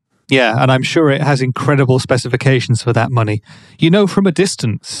 $1,150. Yeah, and I'm sure it has incredible specifications for that money. You know, from a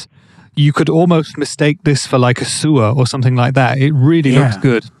distance, you could almost mistake this for like a sewer or something like that. It really looks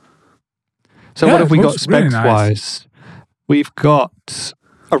good. So Yeah, what have it we got looks really specs-wise? We've got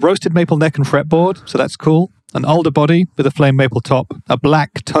a roasted maple neck and fretboard, so that's cool. An alder body with a flame maple top, a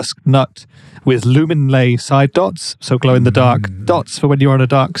black tusked nut with lumen lay side dots, so glow-in-the-dark dots for when you're on a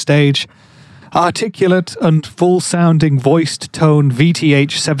dark stage. Articulate and full-sounding voiced tone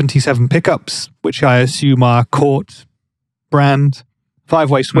VTH 77 pickups, which I assume are Cort brand.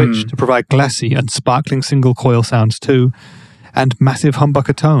 5-way switch to provide glassy and sparkling single coil sounds too, and massive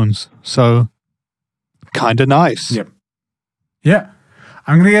humbucker tones. So, kind of nice. Yep. Yeah.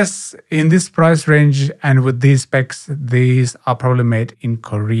 I'm going to guess in this price range and with these specs, these are probably made in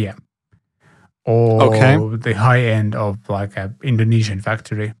Korea. Or the high end of like an Indonesian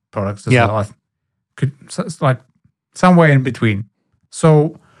factory products as well. It's like somewhere in between.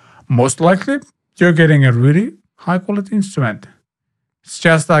 So most likely you're getting a really high quality instrument. It's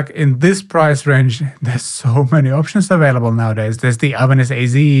just like in this price range, there's so many options available nowadays. There's the Ibanez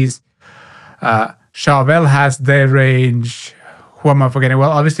AZs. Charvel has their range. Who am I forgetting?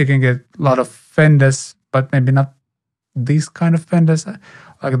 Well, obviously you can get a lot of Fenders, but maybe not these kind of Fenders.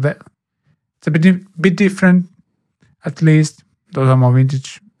 Like that. It's a bit different, at least. Those are more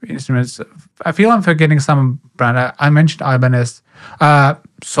vintage instruments. I feel I'm forgetting some brand. I mentioned Ibanez.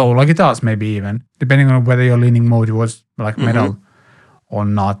 Solar guitars, maybe even, depending on whether you're leaning more towards like metal or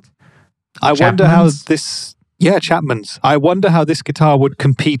not. I wonder how this... Yeah, Chapman's. I wonder how this guitar would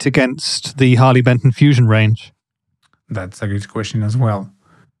compete against the Harley Benton Fusion range. That's a good question as well.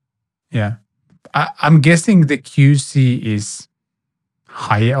 Yeah. I'm guessing the QC is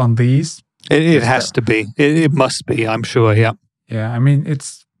higher on these. It has to be. It must be, I'm sure, yeah. Yeah, I mean,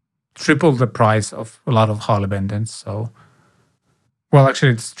 it's triple the price of a lot of Harley Bentons. So, well,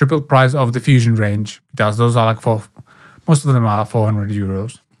 actually, it's triple price of the Fusion range. Those are like most of them are 400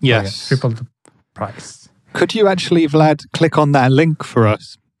 euros. Yes. So yeah, triple the price. Could you actually, Vlad, click on that link for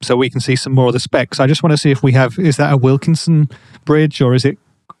us so we can see some more of the specs? I just want to see if we have, is that a Wilkinson bridge or is it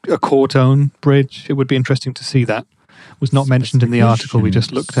a Cortone bridge? It would be interesting to see that. It was not mentioned in the article we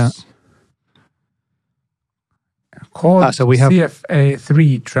just looked at. So we have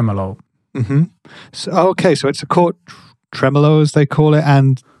CFA3 tremolo. So it's a Cort tremolo, as they call it,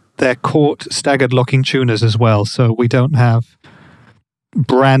 and they're Cort staggered locking tuners as well. So we don't have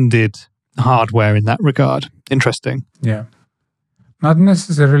branded hardware in that regard. Interesting. Yeah. Not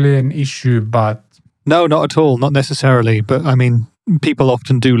necessarily an issue, but... No, not at all. Not necessarily. But I mean, people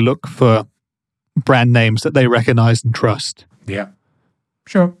often do look for brand names that they recognize and trust. Yeah.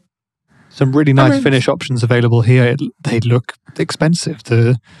 Sure. Some really nice finish options available here. They look expensive.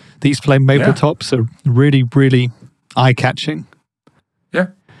 These flame maple tops are really, really eye-catching. Yeah.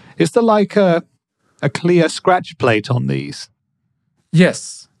 Is there like a clear scratch plate on these?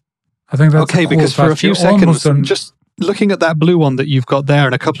 Yes. I think that's okay, because for a few seconds, just looking at that blue one that you've got there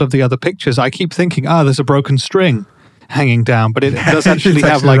and a couple of the other pictures, I keep thinking, there's a broken string hanging down, but it does actually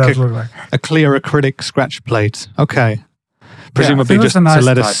have like a clear acrylic scratch plate. Okay. Presumably just to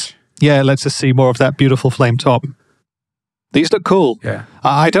let us... Yeah, it lets us see more of that beautiful flame top. These look cool. Yeah.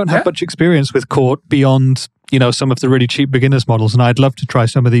 I don't have much experience with Cort beyond, some of the really cheap beginners models, and I'd love to try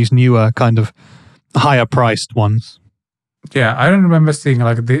some of these newer kind of higher priced ones. Yeah, I don't remember seeing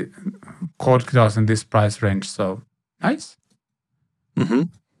like the Cort guitars in this price range, so nice.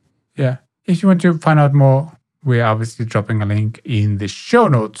 Yeah. If you want to find out more, we're obviously dropping a link in the show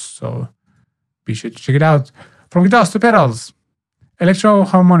notes, so be sure to check it out. From guitars to pedals. Electro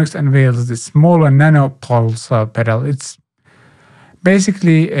Harmonics unveils the smaller nano pulse pedal. It's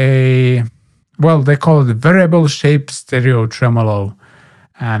basically they call it a variable shape stereo tremolo.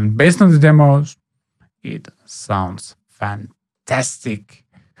 And based on the demos, it sounds fantastic.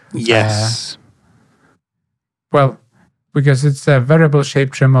 Yes. Well, because it's a variable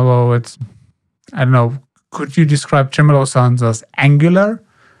shape tremolo, it's, I don't know, could you describe tremolo sounds as angular?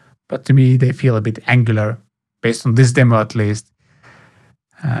 But to me, they feel a bit angular, based on this demo at least.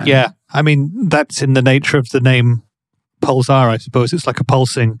 Yeah, I mean, that's in the nature of the name Pulsar, I suppose. It's like a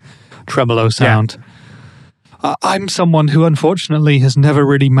pulsing tremolo sound. I'm someone who unfortunately has never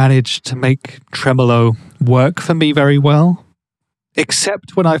really managed to make tremolo work for me very well,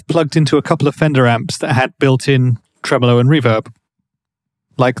 except when I've plugged into a couple of Fender amps that had built-in tremolo and reverb,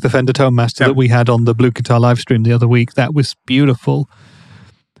 like the Fender Tone Master that we had on the Blue Guitar live stream the other week. That was beautiful.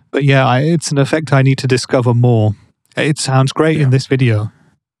 But yeah, it's an effect I need to discover more. It sounds great in this video.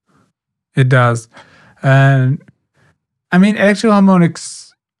 It does. And I mean, Electro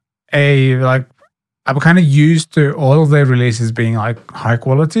Harmonix, I'm kind of used to all of their releases being like high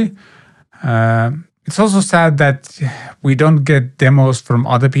quality. It's also sad that we don't get demos from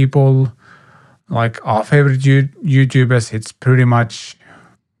other people. Like our favorite YouTubers, it's pretty much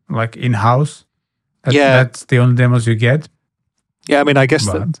like in-house. That's the only demos you get. Yeah, I mean, I guess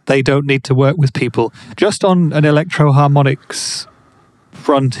that they don't need to work with people. Just on an Electro Harmonix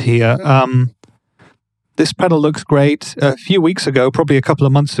front here, this pedal looks great. A few weeks ago, probably a couple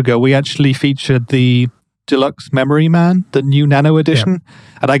of months ago, we actually featured the Deluxe Memory Man, the new Nano edition.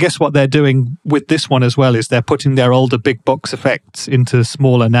 And I guess what they're doing with this one as well is they're putting their older big box effects into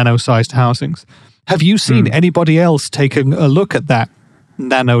smaller nano-sized housings. Have you seen anybody else taking a look at that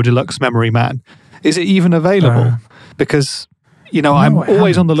Nano Deluxe Memory Man? Is it even available? Because, you know, I'm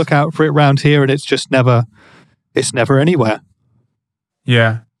always on the lookout for it around here, and it's just never anywhere.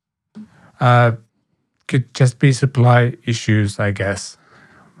 Yeah. Could just be supply issues, I guess,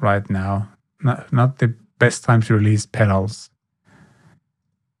 right now. Not the best time to release pedals.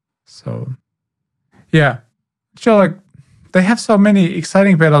 So, yeah. So, like, they have so many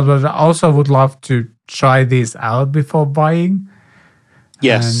exciting pedals, but I also would love to try these out before buying.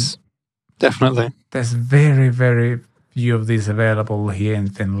 Yes, definitely. There's very, very few of these available here in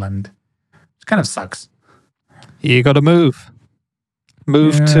Finland. It kind of sucks. You got to move.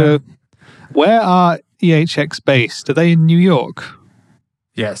 To... Where are EHX based? Are they in New York?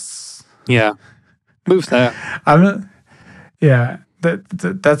 Yes. Yeah. Move there.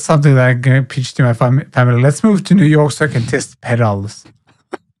 That's something that I'm going to pitch to my family. Let's move to New York so I can test pedals.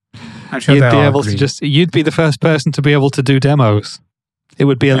 I'm sure you'd be able to you'd be the first person to be able to do demos. It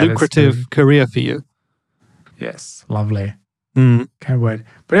would be a lucrative career for you. Yes, lovely. Can't wait.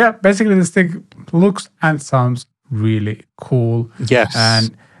 But yeah, basically this thing looks and sounds really cool. Yes.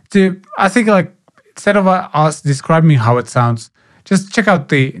 And I think, like, instead of us describing how it sounds, just check out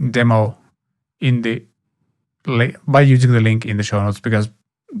the demo by using the link in the show notes, because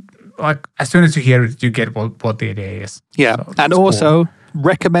like as soon as you hear it, you get what the idea is. Yeah, so and also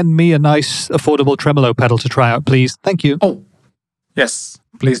recommend me a nice affordable tremolo pedal to try out, please. Thank you. Oh, yes,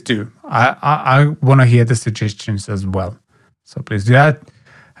 please do. I want to hear the suggestions as well. So please do that.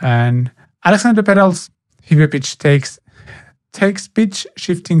 And Alexander Pedals, Heavy Pitch takes pitch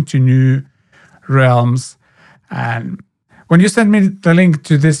shifting to new realms. And when you sent me the link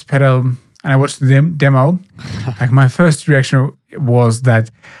to this pedal and I watched the demo, like my first reaction was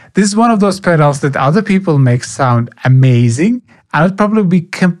that this is one of those pedals that other people make sound amazing. I would probably be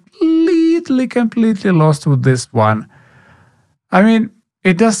completely lost with this one. I mean,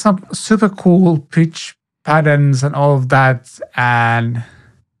 it does some super cool pitch patterns and all of that. And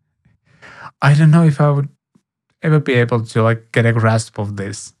I don't know if I would ever be able to like get a grasp of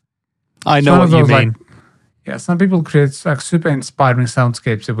this. I know what you mean. Like, some people create like super inspiring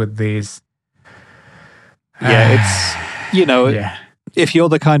soundscapes with these. Yeah, it's, you know, if you're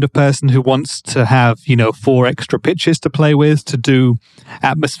the kind of person who wants to have, 4 extra pitches to play with, to do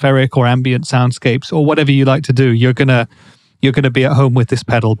atmospheric or ambient soundscapes or whatever you like to do, you're gonna be at home with this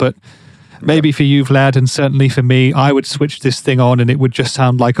pedal. But maybe for you, Vlad, and certainly for me, I would switch this thing on and it would just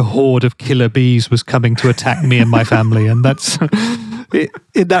sound like a horde of killer bees was coming to attack me and my family. And that's,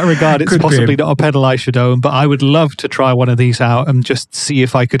 in that regard, it's possibly not a pedal I should own, but I would love to try one of these out and just see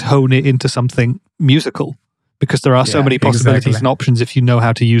if I could hone it into something musical, because there are so many possibilities and options if you know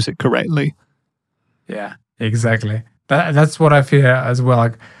how to use it correctly. Yeah, exactly. That's what I feel as well.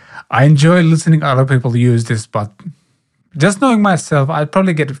 Like, I enjoy listening to other people use this, but just knowing myself, I'd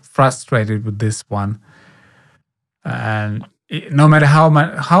probably get frustrated with this one. And no matter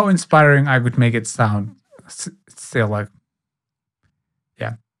how inspiring I would make it sound, it's still like,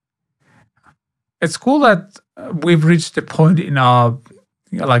 it's cool that we've reached a point in our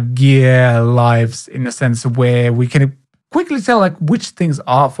like gear lives, in a sense, where we can quickly tell like which things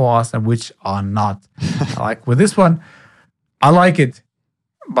are for us and which are not. Like with this one, I like it,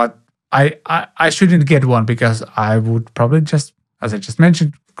 but I shouldn't get one because I would probably just, as I just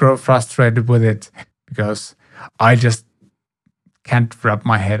mentioned, grow frustrated with it because I just can't wrap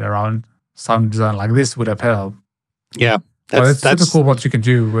my head around sound design like this with a pedal. Yeah. But it's super cool what you can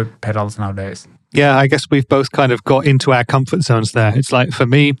do with pedals nowadays. Yeah, I guess we've both kind of got into our comfort zones there. It's like, for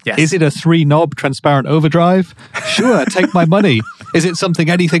me, Is it a 3-knob transparent overdrive? Sure, take my money. Is it something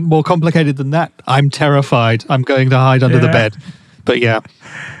anything more complicated than that? I'm terrified. I'm going to hide under the bed. But yeah,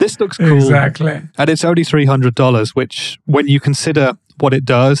 this looks cool. Exactly. And it's only $300, which, when you consider what it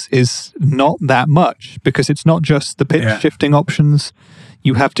does, is not that much, because it's not just the pitch shifting options.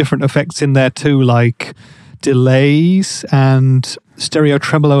 You have different effects in there too, like delays and stereo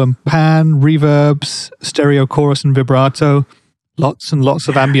tremolo and pan, reverbs, stereo chorus and vibrato. Lots and lots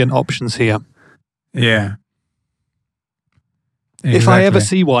of ambient options here. Yeah. Exactly. If I ever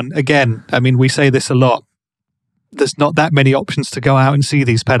see one, again, I mean, we say this a lot, there's not that many options to go out and see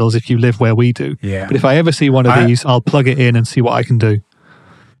these pedals if you live where we do. Yeah. But if I ever see one of these, I'll plug it in and see what I can do.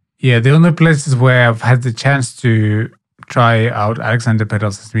 Yeah, the only places where I've had the chance to try out Alexander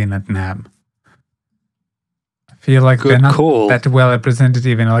pedals has been at NAMM. I feel like they're not that well represented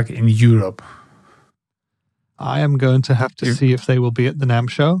even like in Europe. I am going to have to see if they will be at the NAMM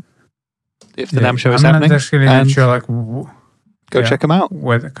show. If the NAMM show is happening. I'm not actually even sure like go check them out.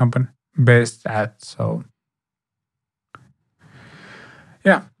 Where the company based at. So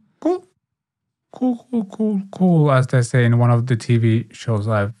yeah, cool, as they say in one of the TV shows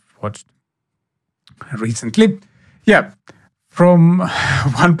I've watched recently. Yeah, from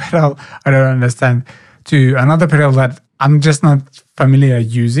one pedal I don't understand to another pedal that I'm just not familiar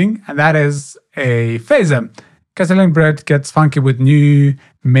using, and that is a phaser. Castellan Brett gets funky with new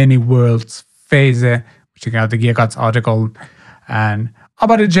many worlds phaser, checking out the Gearcuts article, and our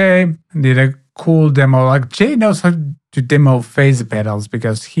buddy Jay did a cool demo. Like Jay knows how to demo phaser pedals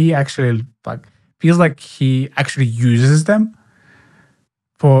because he actually like feels like he actually uses them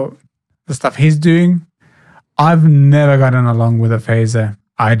for the stuff he's doing. I've never gotten along with a phaser.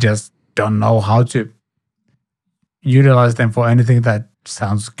 I just don't know how to utilize them for anything that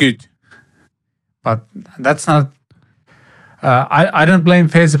sounds good. But that's not... I don't blame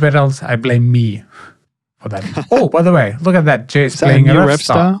phaser pedals. I blame me for that. Oh, by the way, look at that. Jay's playing a Rev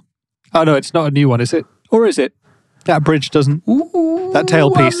Star. Oh, no, it's not a new one, is it? Or is it? That bridge doesn't... that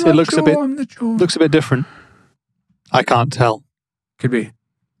tailpiece, it looks looks a bit different. I can't tell. Could be.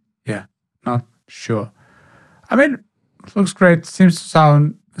 Yeah, not sure. I mean, looks great. Seems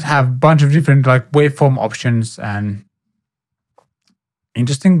to have a bunch of different like waveform options and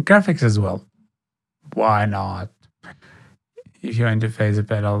interesting graphics as well. Why not? If you're into phaser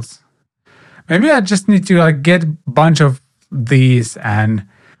pedals. Maybe I just need to like get a bunch of these and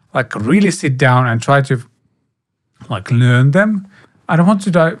like really sit down and try to like learn them. I don't want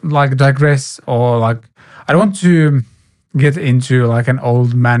to digress or like I don't want to get into like an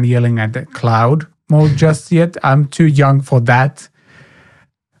old man yelling at the cloud mode just yet. I'm too young for that.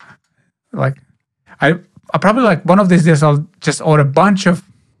 Like I probably like one of these days I'll just order a bunch of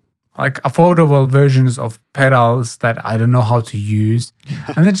like affordable versions of pedals that I don't know how to use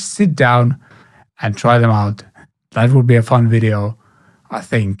and then just sit down and try them out. That would be a fun video, I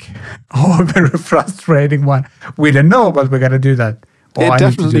think. Or a very frustrating one. We don't know, but we got to do that. It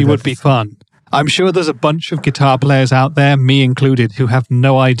definitely would be fun. I'm sure there's a bunch of guitar players out there, me included, who have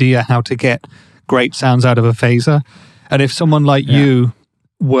no idea how to get great sounds out of a phaser. And if someone like you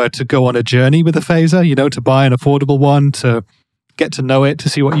were to go on a journey with a phaser, you know, to buy an affordable one, to get to know it, to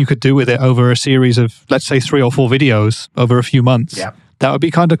see what you could do with it over a series of, let's say, 3 or 4 videos over a few months, that would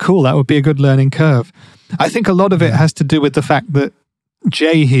be kind of cool. That would be a good learning curve. I think a lot of it has to do with the fact that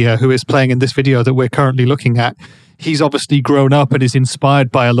Jay here, who is playing in this video that we're currently looking at, he's obviously grown up and is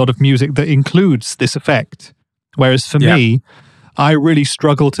inspired by a lot of music that includes this effect. Whereas for me, I really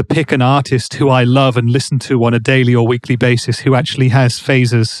struggle to pick an artist who I love and listen to on a daily or weekly basis who actually has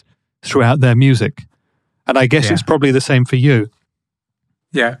phasers throughout their music. And I guess it's probably the same for you.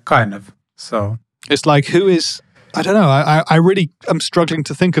 Yeah, kind of. So it's like, who is... I don't know. I really am struggling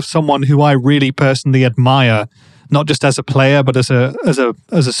to think of someone who I really personally admire, not just as a player, but as a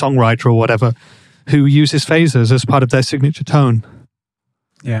songwriter or whatever, who uses phasers as part of their signature tone.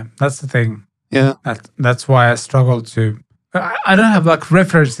 Yeah, that's the thing. Yeah, that's why I struggle to. I don't have like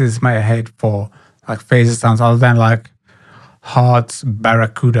references in my head for like phaser sounds other than like Heart's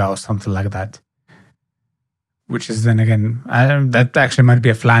Barracuda or something like that. Which is then again, that actually might be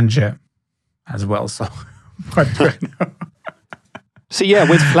a flanger as well. So. What do I know? So yeah,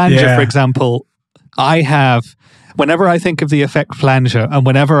 with flanger, for example, I have whenever I think of the effect flanger, and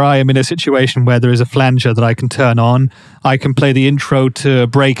whenever I am in a situation where there is a flanger that I can turn on, I can play the intro to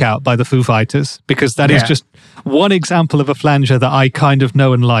Breakout by the Foo Fighters, because that is just one example of a flanger that I kind of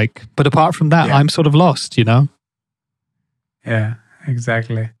know and like. But apart from that, I'm sort of lost, you know? Yeah,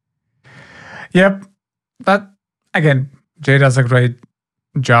 exactly. Yep. But again, Jay does a great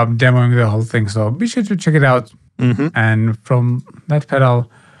job demoing the whole thing, so be sure to check it out. And from that pedal,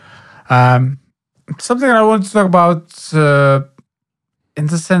 something I want to talk about in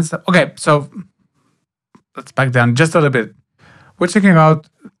the sense that, okay, so let's back down just a little bit. We're checking out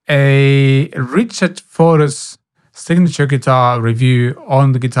a Richard Fortus signature guitar review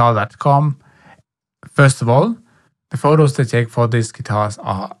on theguitar.com. First of all, the photos they take for these guitars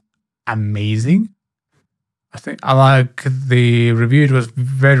are amazing. I think I like the review. It was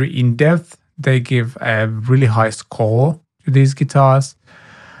very in-depth. They give a really high score to these guitars.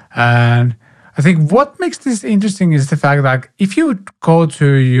 And I think what makes this interesting is the fact that if you would go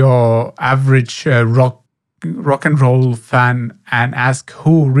to your average rock and roll fan and ask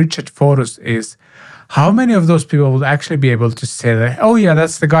who Richard Fortus is, how many of those people would actually be able to say that, oh yeah,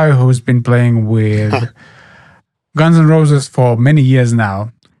 that's the guy who's been playing with Guns N' Roses for many years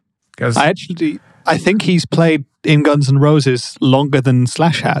now? Because I think he's played in Guns N' Roses longer than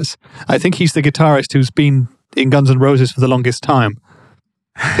Slash has. I think he's the guitarist who's been in Guns N' Roses for the longest time.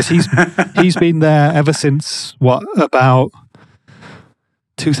 Because he's been there ever since, about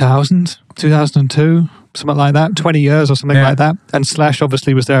 2000, 2002, something like that, 20 years or something like that. And Slash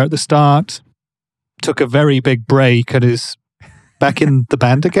obviously was there at the start, took a very big break and is back in the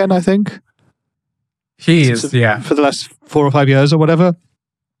band again, I think. He is, for the last 4 or 5 years or whatever.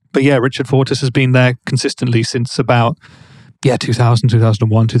 But yeah, Richard Fortus has been there consistently since about 2000,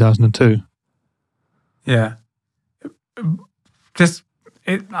 2001, 2002. Yeah.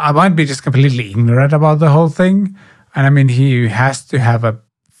 I might be just completely ignorant about the whole thing. And I mean, he has to have a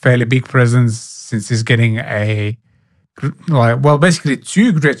fairly big presence since he's getting basically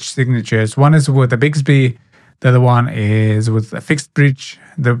 2 Gretsch signatures. One is with a Bigsby. The other one is with a fixed bridge.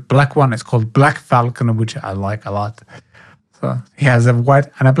 The black one is called Black Falcon, which I like a lot. So he has a white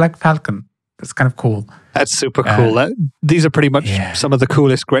and a black Falcon. That's kind of cool. That's super cool. These are pretty much some of the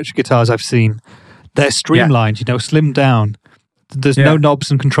coolest Gretsch guitars I've seen. They're streamlined, slimmed down. There's no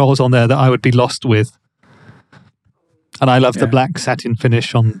knobs and controls on there that I would be lost with. And I love the black satin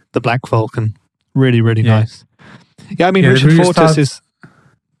finish on the black Falcon. Really, really nice. Yeah, I mean, Richard Fortus is...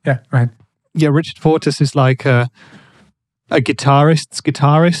 Yeah, right. Yeah, Richard Fortus is like a guitarist's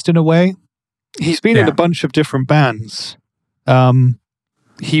guitarist in a way. He's been in a bunch of different bands.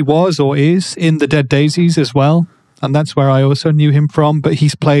 He was or is in the Dead Daisies as well, and that's where I also knew him from. But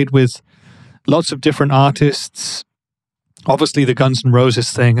he's played with lots of different artists. Obviously, the Guns N'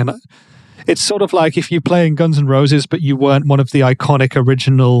 Roses thing, and it's sort of like if you play in Guns N' Roses, but you weren't one of the iconic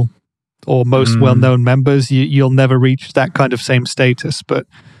original or most well-known members, you'll never reach that kind of same status. But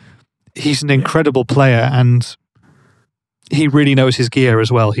he's an incredible player, and he really knows his gear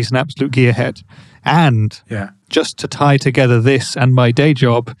as well. He's an absolute gearhead. And just to tie together this and my day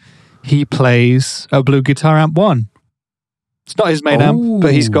job, he plays a Blue Guitar Amp 1. It's not his main amp,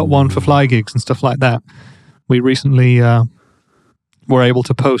 but he's got one for fly gigs and stuff like that. We recently were able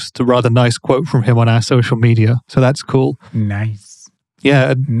to post a rather nice quote from him on our social media, so that's cool. Nice.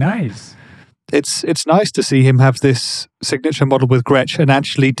 Yeah. Nice. It's nice to see him have this signature model with Gretsch and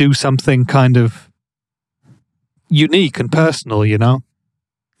actually do something kind of unique and personal,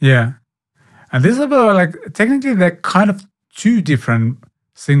 Yeah. And this is about technically they're kind of 2 different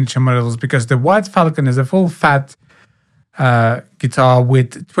signature models, because the White Falcon is a full fat guitar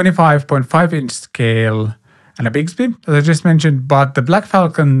with 25.5 inch scale and a Bigsby, as I just mentioned. But the Black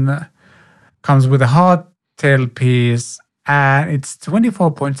Falcon comes with a hard tail piece and it's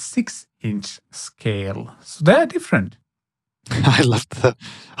 24.6 inch scale. So they're different. I love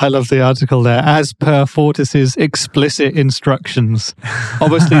the article there. As per Fortus's explicit instructions.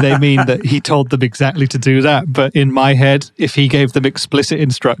 Obviously, they mean that he told them exactly to do that. But in my head, if he gave them explicit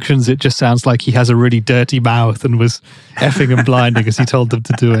instructions, it just sounds like he has a really dirty mouth and was effing and blinding as he told them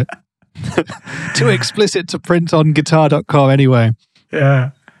to do it. Too explicit to print on guitar.com anyway.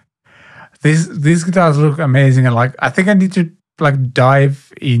 Yeah. These guitars look amazing. And I think I need to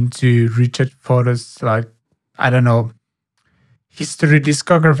dive into Richard Fortus, I don't know, history,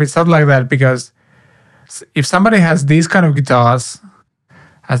 discography, something like that, because if somebody has these kind of guitars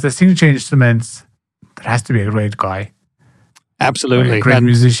as the signature instruments, that has to be a great guy. Absolutely. A great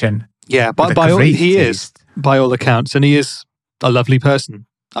musician. Yeah, but he is, by all accounts, and he is a lovely person.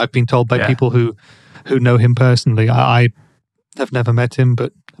 I've been told by people who know him personally. I have never met him,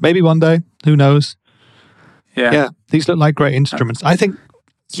 but maybe one day, who knows? Yeah, these look like great instruments. I think,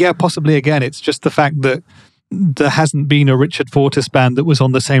 possibly again, it's just the fact that there hasn't been a Richard Fortus band that was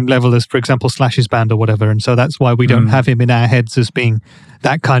on the same level as, for example, Slash's band or whatever. And so that's why we don't have him in our heads as being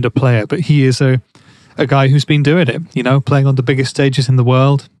that kind of player. But he is a guy who's been doing it, playing on the biggest stages in the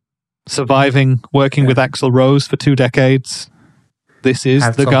world, surviving, working with Axl Rose for 2 decades. This is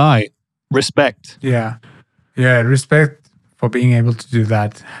the guy. Respect. Yeah. Yeah, respect for being able to do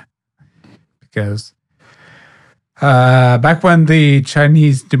that. Because back when the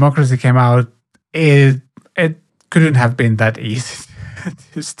Chinese democracy came out, it couldn't have been that easy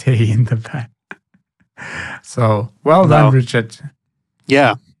to stay in the band. So, well done, Richard.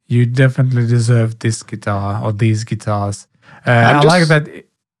 Yeah. You definitely deserve this guitar or these guitars. I like that.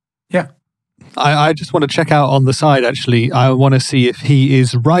 Yeah. I just want to check out on the side, actually. I want to see if he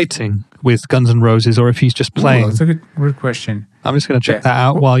is writing with Guns N' Roses or if he's just playing. That's a good question. I'm just going to check that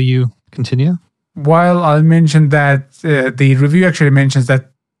out while you continue. While I'll mention that, the review actually mentions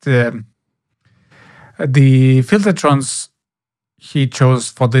that the Filtertrons he chose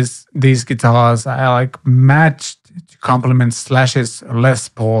for these guitars are matched to complement Slash's Les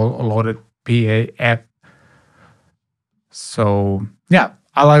Paul loaded PAF. So yeah,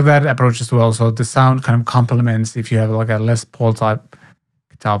 I like that approach as well. So the sound kind of complements if you have a Les Paul type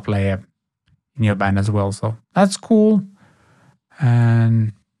guitar player in your band as well. So that's cool.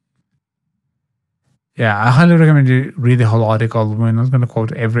 And yeah, I highly recommend you read the whole article. We're not going to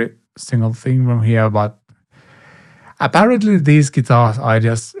quote every single thing from here, but apparently these guitars are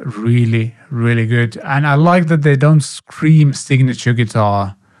just really, really good. And I like that they don't scream signature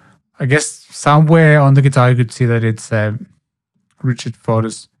guitar. I guess somewhere on the guitar you could see that it's Richard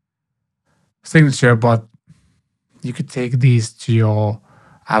Fortus signature, but you could take these to your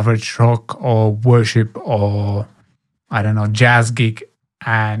average rock or worship or, I don't know, jazz gig,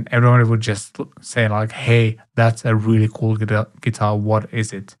 and everyone would just say hey, that's a really cool guitar. What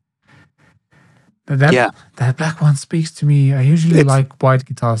is it? That black one speaks to me. I usually like white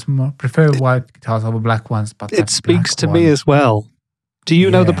guitars, prefer white guitars over black ones. But it speaks to me as well. Do you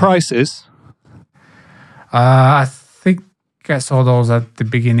know the prices? I think I saw those at the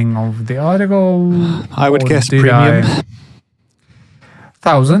beginning of the article. I would guess premium.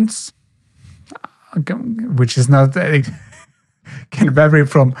 Thousands, which is not... can vary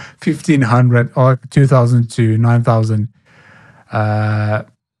from 1,500 or 2,000 to 9,000.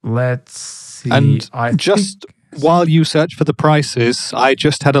 Let's see. And while you search for the prices, I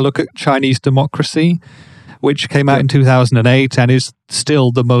just had a look at Chinese Democracy, which came out in 2008 and is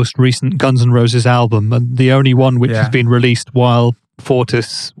still the most recent Guns N' Roses album, and the only one which has been released while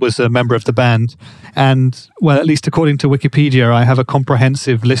Fortus was a member of the band. And, well, at least according to Wikipedia, I have a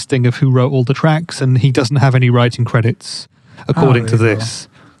comprehensive listing of who wrote all the tracks, and he doesn't have any writing credits, according to this.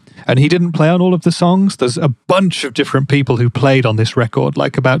 And he didn't play on all of the songs. There's a bunch of different people who played on this record,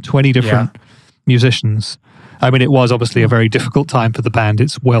 about 20 different musicians. I mean, it was obviously a very difficult time for the band.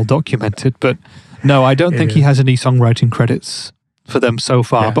 It's well documented. But no, I don't think he has any songwriting credits for them so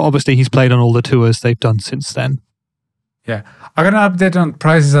far. Yeah. But obviously he's played on all the tours they've done since then. Yeah. I'm going to update on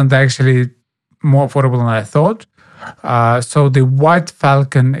prices, and they're actually more affordable than I thought. So the White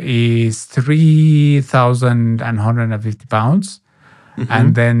Falcon is £3,150.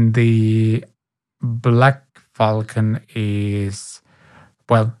 And then the Black Falcon is,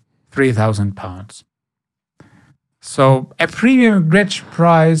 £3,000. So a premium Gretsch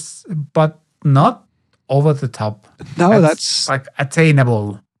price, but not over the top. No, that's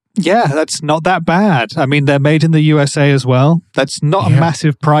attainable. Yeah, that's not that bad. I mean, they're made in the USA as well. That's not a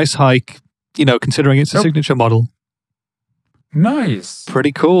massive price hike, considering it's a signature model. Nice.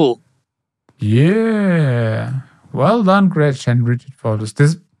 Pretty cool. Yeah. Well done, Gretsch and Richard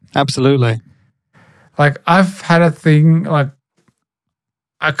Fortus. Absolutely. I've had a thing, I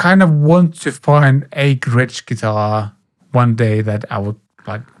kind of want to find a Gretsch guitar one day that I would,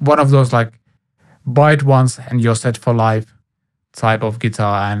 one of those, buy it once and you're set for life type of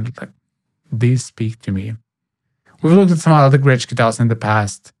guitar, and, these speak to me. We've looked at some other Gretsch guitars in the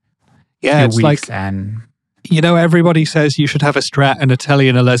past few weeks, and... everybody says you should have a Strat, an Tele,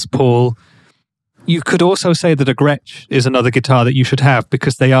 and a Les Paul. You could also say that a Gretsch is another guitar that you should have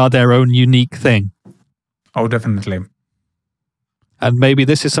because they are their own unique thing. Oh, definitely. And maybe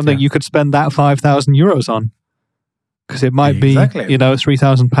this is something you could spend that €5,000 on. Because it might be,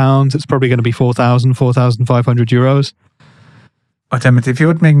 £3,000. It's probably going to be 4,000, €4,500. Oh, damn it. If you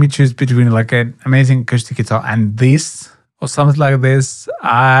would make me choose between an amazing acoustic guitar and this, or something like this,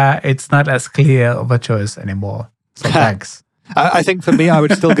 it's not as clear of a choice anymore. So thanks. I think for me, I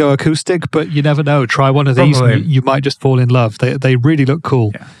would still go acoustic, but you never know. Try one of these and you might just fall in love. They really look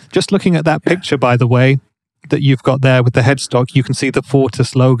cool. Yeah. Just looking at that picture, by the way, that you've got there with the headstock, you can see the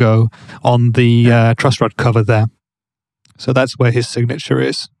Fortus logo on the truss rod cover there. So that's where his signature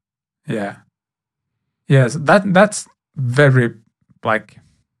is. Yeah. Yes, that's very, like,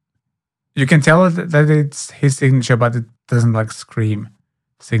 you can tell that it's his signature, but it doesn't like scream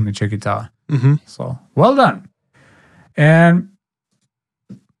signature guitar. Mm-hmm. So well done. And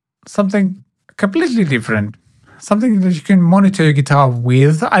something completely different, something that you can monitor your guitar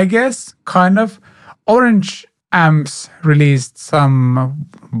with, I guess, kind of. Orange Amps released some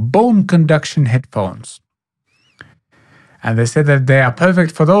bone conduction headphones. And they said that they are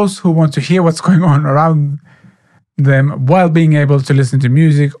perfect for those who want to hear what's going on around them while being able to listen to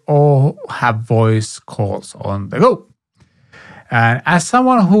music or have voice calls on the go. And as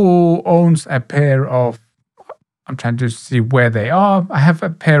someone who owns a pair of, I'm trying to see where they are. I have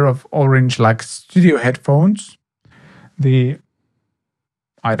a pair of orange like studio headphones.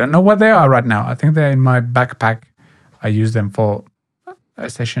 I don't know what they are right now. I think they're in my backpack. I use them for a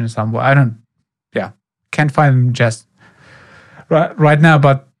session somewhere. Can't find them just right now.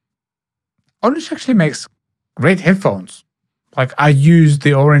 But Orange actually makes great headphones. Like, I use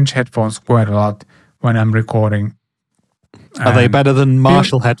the Orange headphones quite a lot when I'm recording. Are they better than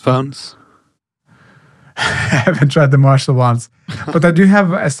Marshall headphones? I haven't tried the Marshall ones, but I do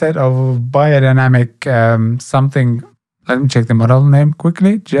have a set of biodynamic something. Let me check the model name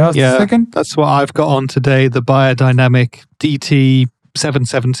quickly. Just a second. That's what I've got on today, the Biodynamic DT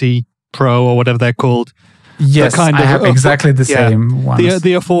 770 Pro or whatever they're called. Yes, I have exactly the same ones.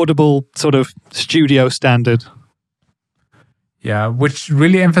 The affordable sort of studio standard. Yeah, which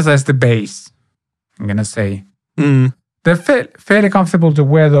really emphasize the bass, I'm going to say. Mm. They're fairly comfortable to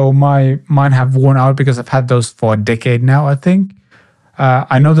wear, though mine have worn out because I've had those for a decade now, I think.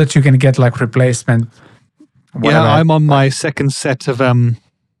 I know that you can get like replacement. Whatever. Yeah, I'm on my second set of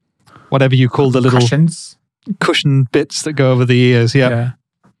whatever you call the little cushion bits that go over the ears. Yeah,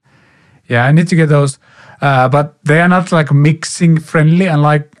 I need to get those, but they are not like mixing friendly, and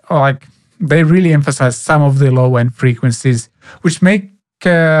like they really emphasize some of the low end frequencies, which make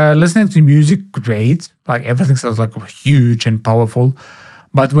listening to music great. Like, everything sounds like huge and powerful.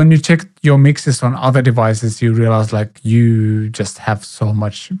 But when you check your mixes on other devices, you realize like you just have so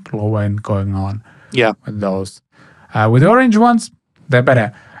much low end going on. Yeah, with those. With the orange ones, they're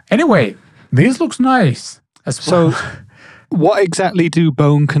better. Anyway, these looks nice as well. So, what exactly do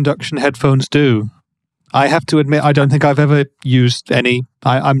bone conduction headphones do? I have to admit, I don't think I've ever used any.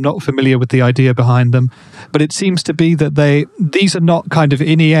 I'm not familiar with the idea behind them, but it seems to be that these are not kind of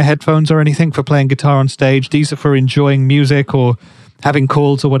in-ear headphones or anything for playing guitar on stage. These are for enjoying music or having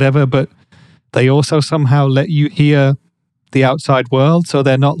calls or whatever, but they also somehow let you hear the outside world, so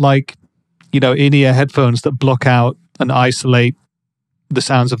they're not like, in-ear headphones that block out and isolate the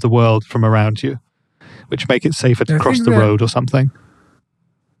sounds of the world from around you, which make it safer to cross the road or something.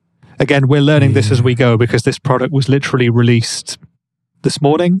 Again, we're learning this as we go because this product was literally released this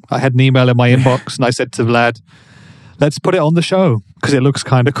morning. I had an email in my inbox and I said to Vlad, let's put it on the show because it looks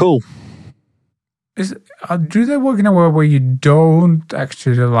kind of cool. Do they work in a way where you don't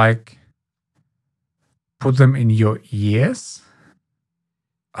actually like put them in your ears?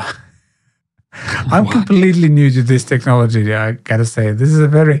 I'm completely new to this technology. I gotta say, this is a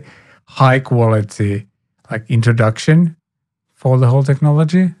very high quality like introduction for the whole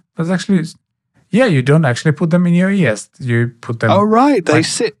technology. But actually, you don't actually put them in your ears. You put them. Oh right, they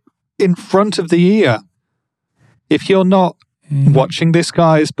sit in front of the ear. If you're not watching this,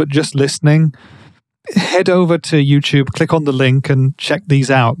 guys, but just listening, head over to YouTube, click on the link, and check these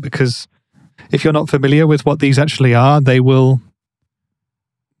out. Because if you're not familiar with what these actually are, they will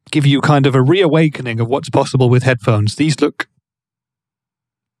give you kind of a reawakening of what's possible with headphones. They look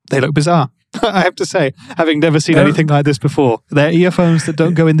bizarre, I have to say, having never seen anything like this before. They're earphones that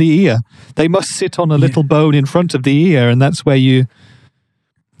don't go in the ear. They must sit on a little bone in front of the ear, and that's where you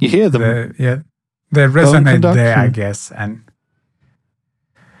hear them. They resonate there, I guess. And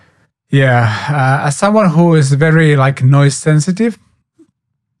as someone who is very like noise sensitive,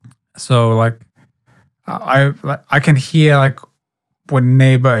 so like I can hear like when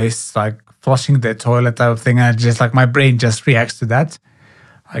neighbor is like flushing their toilet type of thing, and just like my brain just reacts to that.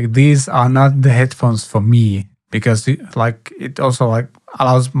 Like, these are not the headphones for me because it also like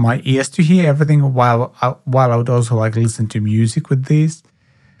allows my ears to hear everything while I would also like listen to music with these.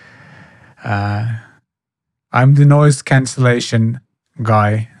 I'm the noise cancellation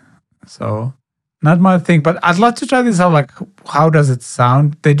guy, so not my thing. But I'd love to try this out. Like, how does it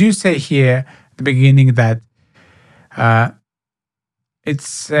sound? They do say here at the beginning that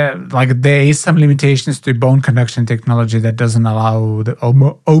it's like there is some limitations to bone conduction technology that doesn't allow the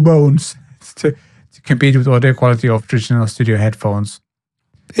obones to compete with audio quality of traditional studio headphones.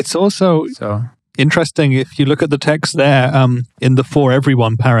 It's also So interesting if you look at the text there in the For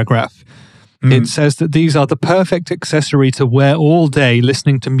Everyone paragraph. It says that these are the perfect accessory to wear all day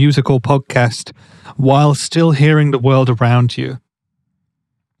listening to music or podcast while still hearing the world around you.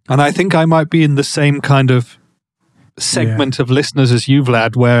 And I think I might be in the same kind of segment of listeners as you,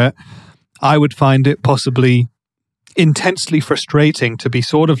 Vlad, where I would find it possibly intensely frustrating to be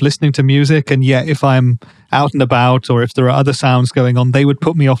sort of listening to music, and yet if I'm out and about or if there are other sounds going on, they would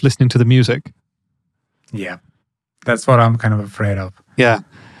put me off listening to the music. yeah, that's what I'm kind of afraid of. Yeah.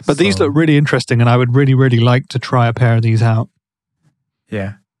 But these look really interesting, and I would really, really like to try a pair of these out.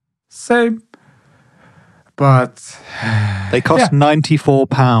 Yeah. Same. But they cost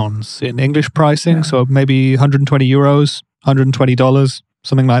 £94 in English pricing, so maybe 120 euros, $120,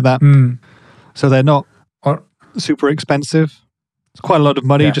 something like that. So they're not super expensive. It's quite a lot of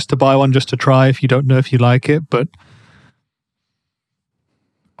money just to buy one, just to try if you don't know if you like it. But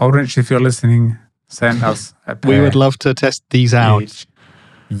Orange, if you're listening, send us a pair. We would love to test these out.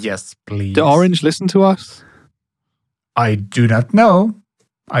 Yes, please. Do Orange listen to us? I do not know.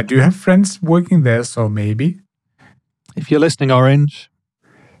 I do have friends working there, so maybe. If you're listening, Orange,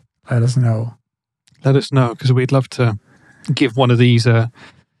 let us know. Let us know, because we'd love to give one of these a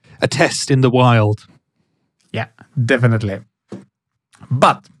test in the wild. Yeah, definitely.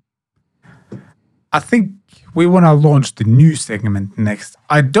 But I think we want to launch the new segment next.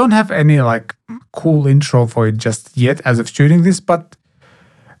 I don't have any cool intro for it just yet as of shooting this, but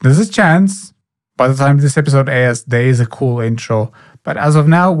there's a chance by the time this episode airs, there is a cool intro. But as of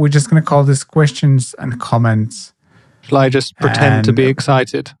now, we're just going to call this questions and comments. Shall I just pretend to be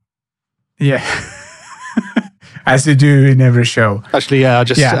excited? Yeah. As you do in every show. Actually,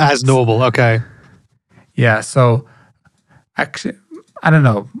 as normal. Okay. Yeah, so actually, I don't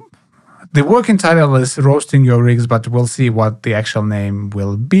know. The working title is Roasting Your Rigs, but we'll see what the actual name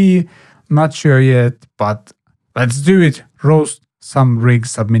will be. Not sure yet, but let's do it. Roast some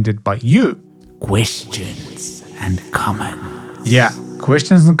rigs submitted by you. Questions and comments. Yeah,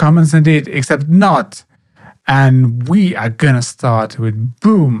 questions and comments indeed, except not. And we are gonna start with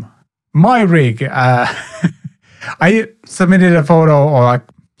boom, my rig. I submitted a photo,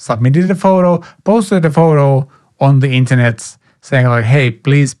 posted a photo on the internet saying hey,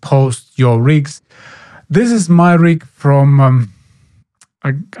 please post your rigs. This is my rig from,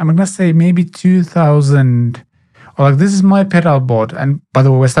 I'm gonna say maybe 2000. This is my pedal board. And by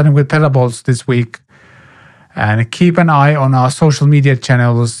the way, we're starting with pedal boards this week. And keep an eye on our social media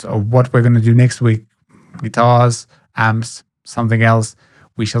channels of what we're going to do next week. Guitars, amps, something else.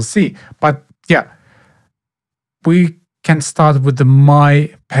 We shall see. But yeah, we can start with the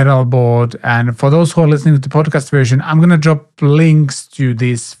My pedal board. And for those who are listening to the podcast version, I'm going to drop links to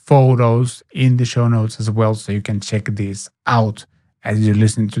these photos in the show notes as well. So you can check these out as you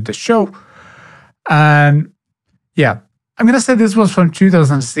listen to the show. And yeah, I'm going to say this was from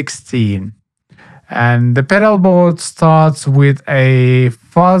 2016. And the pedal board starts with a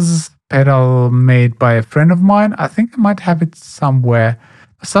fuzz pedal made by a friend of mine. I think I might have it somewhere.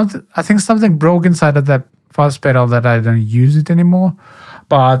 I think something broke inside of that fuzz pedal that I don't use it anymore.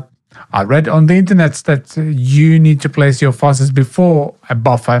 But I read on the internet that you need to place your fuzzes before a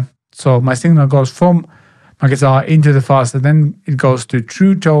buffer. So my signal goes from my guitar into the fuzz, and then it goes to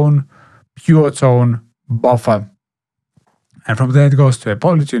true tone, pure tone, buffer. And from there it goes to a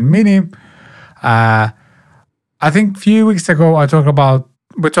Polytune Mini. I think a few weeks ago we talked about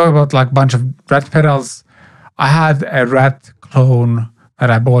a bunch of Rat pedals. I had a Rat clone that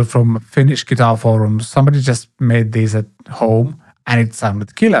I bought from Finnish guitar forums. Somebody just made these at home and it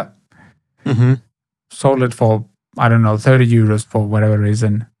sounded killer. Mm-hmm. Sold it for, I don't know, 30 euros for whatever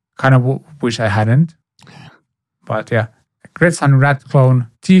reason. Kind of wish I hadn't. But yeah, Gretsch Rat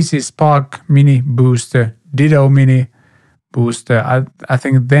clone, TC Spark Mini Booster, Ditto Mini Booster. I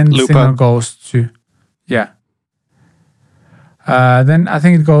think then the signal goes to, then I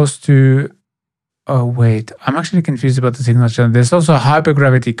think it goes to, oh wait, I'm actually confused about the signal channel. There's also a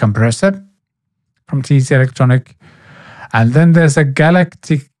hypergravity compressor from TC Electronic. And then there's a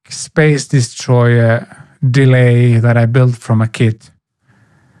Galactic Space Destroyer delay that I built from a kit.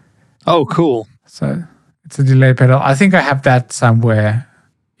 Oh, cool. So it's a delay pedal. I think I have that somewhere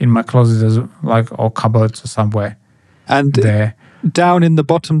in my closet or cupboards or somewhere. And there. Down in the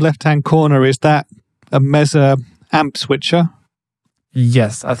bottom left-hand corner, is that a Mesa amp switcher?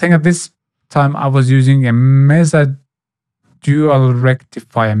 Yes. I think at this time I was using a Mesa dual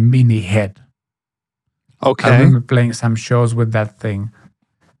rectifier mini head. Okay. I remember playing some shows with that thing.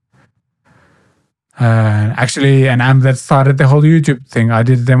 Actually, an amp that started the whole YouTube thing. I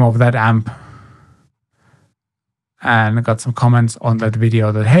did a demo of that amp and got some comments on that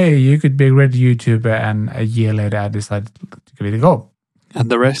video that, hey, you could be a great YouTuber. And a year later, I decided to give it a go. And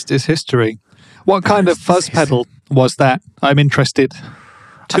the rest is history. What kind of fuzz pedal was that? I'm interested.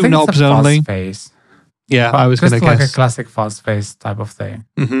 I 2 think knobs it's a only. fuzz face. Yeah, But I was going to just like guess. a classic fuzz face type of thing.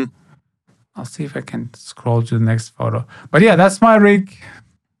 Mm-hmm. I'll see if I can scroll to the next photo. But yeah, that's my rig.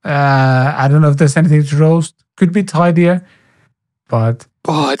 I don't know if there's anything to roast. Could be tidier, but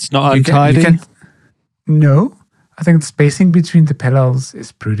Oh, it's not you untidy. can. No, I think the spacing between the pedals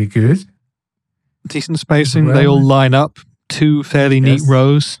is pretty good. Decent spacing. Well, they all line up. 2 fairly neat yes.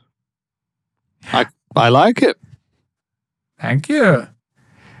 rows. I like it. Thank you.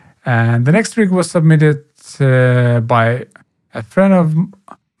 And the next rig was submitted by a friend of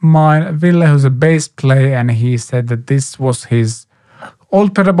mine, Ville, who's a bass player, and he said that this was his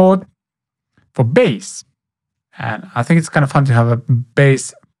old pedal board for bass. And I think it's kind of fun to have a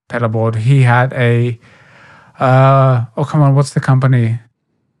bass pedal board. He had a oh come on, what's the company?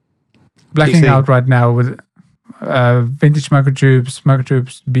 Blacking PC. out right now with vintage microtubes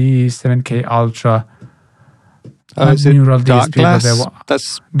B7K Ultra. Oh, Not is it neural Dark DSP, but they Glass? were-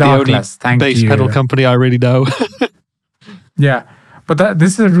 That's the Dark only Glass, thank bass you. pedal company I really know. Yeah, but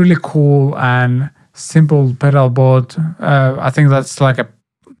this is a really cool and simple pedal board. I think that's like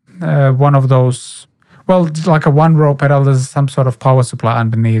a one of those. Well, it's like a 1-row pedal. There's some sort of power supply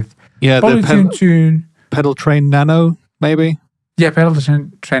underneath. Yeah, the Polytune tune. pedal train Nano, maybe. Yeah, pedal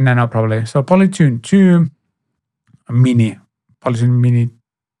train nano probably. So Polytune 2 Mini, Polytune Mini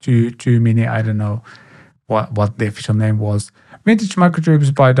 2 Mini. I don't know what the official name was. Vintage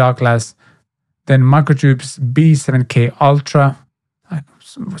microtubes by Dark Glass. Then microtubes B7K Ultra.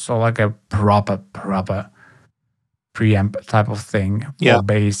 So like a proper preamp type of thing for Yeah.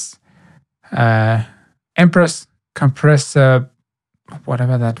 bass. Empress compressor,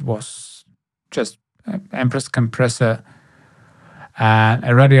 whatever that was. Just Empress compressor. And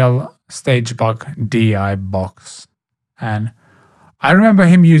a radial stage bug DI box. And I remember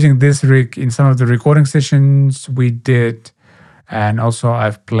him using this rig in some of the recording sessions we did. And also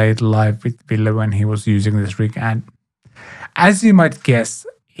I've played live with Ville when he was using this rig. And as you might guess,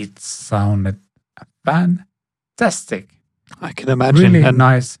 it sounded fantastic. I can imagine. Really And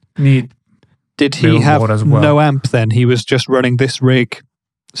nice, neat. did he little have board as well. no amp then? He was just running this rig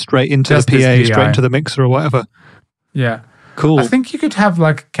straight into Just the this PA, PI. straight into the mixer or whatever. Yeah. Cool. I think you could have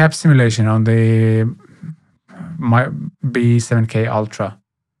like cap simulation on the my B7K Ultra.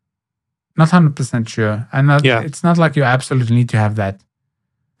 Not 100% sure. And Yeah. it's not like you absolutely need to have that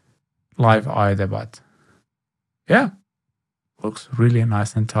live either, but yeah, looks really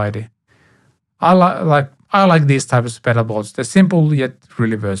nice and tidy. I like these types of pedal boards. They're simple yet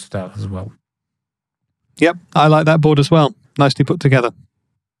really versatile as well. Yep, I like that board as well. Nicely put together.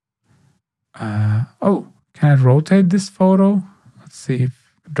 Can I rotate this photo? Let's see if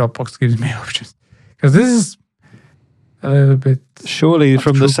Dropbox gives me options. Because this is a little bit... Surely That's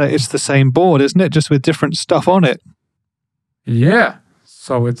from true. it's the same board, isn't it? Just with different stuff on it. Yeah,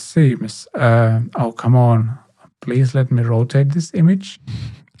 so it seems. Oh, come on. Please let me rotate this image.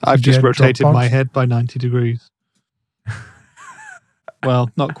 I've just Yeah, rotated Dropbox. my head by 90 degrees. Well,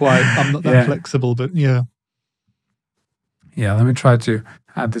 not quite. I'm not that Yeah. flexible, but yeah. Yeah, let me try to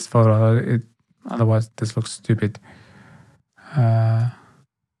add this photo. Otherwise, this looks stupid. There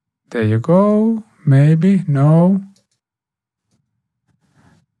you go. Maybe. No.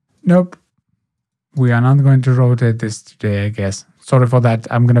 Nope. We are not going to rotate this today, I guess. Sorry for that.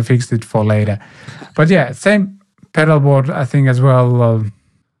 I'm going to fix it for later. But yeah, same pedal board, I think, as well.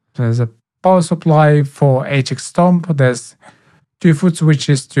 There's a power supply for HX Stomp. There's 2 foot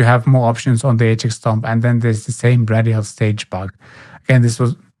switches to have more options on the HX Stomp. And then there's the same radial stage bug. Again, this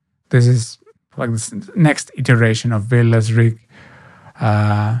is like this next iteration of Ville's rig.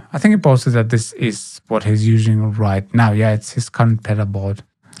 I think he posted that this is what he's using right now. Yeah, it's his current pedal board.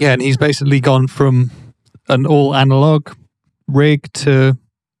 Yeah, and he's basically gone from an all analog rig to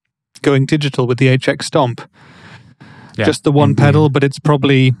going digital with the HX Stomp. Yeah, Just the one indeed. pedal, but it's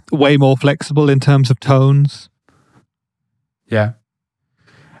probably way more flexible in terms of tones. Yeah.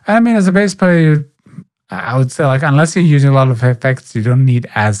 I mean, as a bass player, I would say, like, unless you're using a lot of effects, you don't need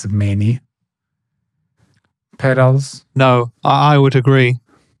as many pedals. No, I would agree.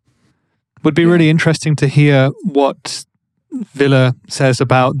 Would be really interesting to hear what Ville says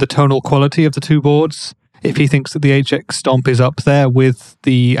about the tonal quality of the 2 boards. If he thinks that the HX Stomp is up there with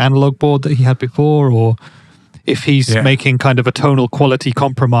the analog board that he had before, or if he's making kind of a tonal quality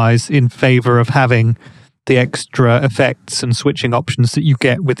compromise in favor of having the extra effects and switching options that you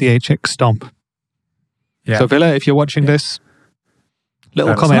get with the HX Stomp. Yeah. So Ville, if you're watching this, little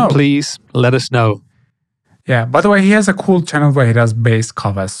Let us comment, know. please. Let us know. Yeah. By the way, he has a cool channel where he does bass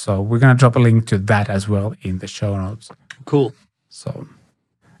covers. So we're gonna drop a link to that as well in the show notes. Cool. So,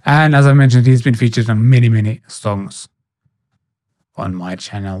 and as I mentioned, he's been featured on many songs on my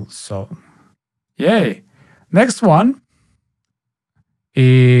channel. So, yay! Next one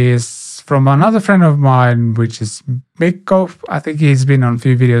is from another friend of mine, which is Mikko. I think he's been on a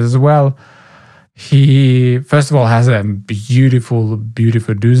few videos as well. He, first of all, has a beautiful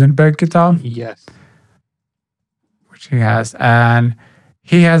Duesenberg guitar, Yes. which he has. And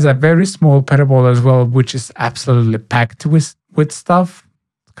he has a very small pedal board as well, which is absolutely packed with stuff.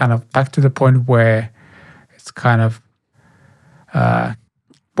 Kind of packed to the point where it's kind of,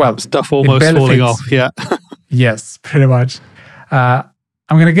 Stuff almost falling off. Yeah. Yes, pretty much. I'm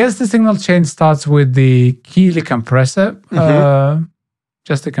going to guess the signal chain starts with the Keeley compressor.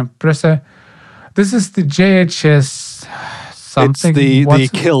 Just the compressor. This is the JHS something. It's the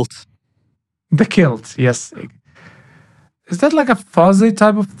kilt. The kilt, yes. Is that like a fuzzy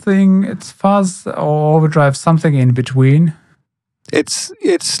type of thing? It's fuzz or overdrive, something in between?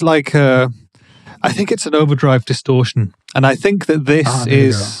 It's like I think it's an overdrive distortion. And I think that this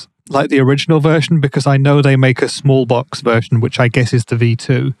is like the original version because I know they make a small box version, which I guess is the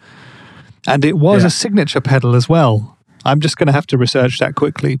V2. And it was a signature pedal as well. I'm just going to have to research that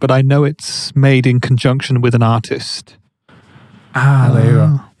quickly, but I know it's made in conjunction with an artist. There you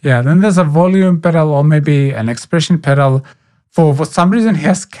go. Yeah, then there's a volume pedal or maybe an expression pedal. For some reason, he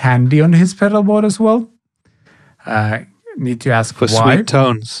has candy on his pedal board as well. Need to ask for why. Sweet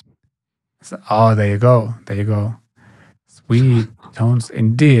tones. Oh, there you go. Sweet tones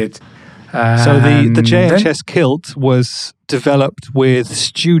indeed. So the JHS kilt was developed with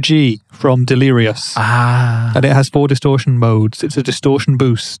Stu G from Delirious. And it has 4 distortion modes. It's a distortion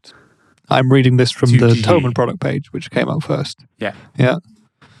boost. I'm reading this from the Thomann product page, which came out first. Yeah.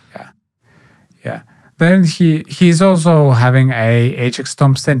 Then he's also having a HX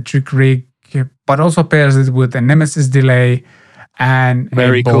Stomp centric rig, but also pairs it with a Nemesis delay and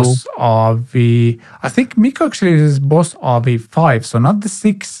Very a Boss RV. I think Mikko actually uses Boss RV5, so not the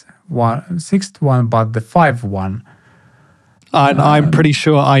sixth one, but the 5 one. And I'm pretty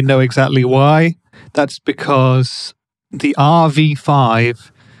sure I know exactly why. That's because the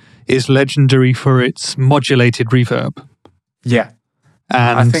RV5 is legendary for its modulated reverb. Yeah.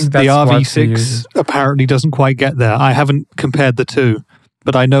 And I think that's the what RV6 apparently doesn't quite get there. I haven't compared the two,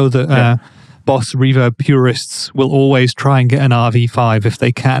 but I know that Boss reverb purists will always try and get an RV5 if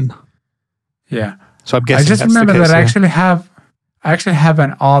they can. Yeah. So I'm guessing I just that's remember the case that I here. actually have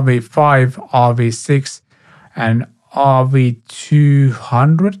an RV5, RV6, and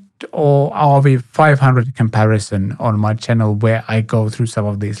RV200 or RV500 comparison on my channel where I go through some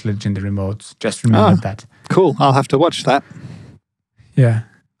of these legendary modes. Just remember that. Cool. I'll have to watch that. Yeah.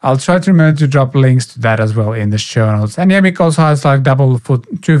 I'll try to remember to drop links to that as well in the show notes. And Mick also has like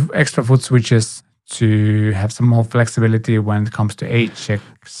 2 extra foot switches to have some more flexibility when it comes to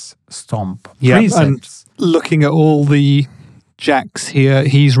HX Stomp presets. And looking at all the jacks here,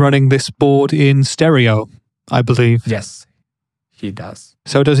 he's running this board in stereo, I believe. Yes, he does.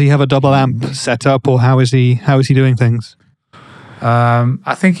 So does he have a double amp set up, or how is he doing things?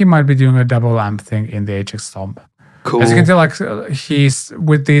 I think he might be doing a double amp thing in the HX Stomp. Cool. As you can tell, like he's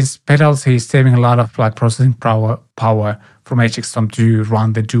with these pedals, he's saving a lot of like processing power from HX Stomp to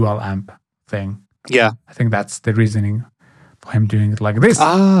run the dual amp thing. Yeah, I think that's the reasoning for him doing it like this.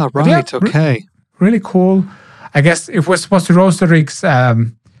 Right. Yeah, okay. Really cool. I guess if we're supposed to roast the rigs,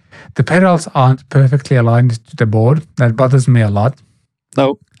 the pedals aren't perfectly aligned to the board. That bothers me a lot.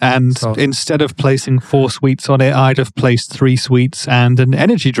 No, and instead of placing 4 sweets on it, I'd have placed 3 sweets and an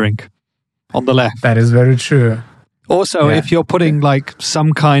energy drink on the left. That is very true. Also, if you're putting like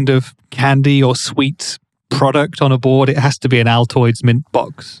some kind of candy or sweet product on a board, it has to be an Altoids mint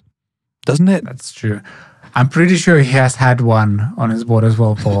box, doesn't it? That's true. I'm pretty sure he has had one on his board as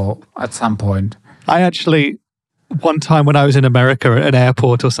well at some point. I actually, one time when I was in America at an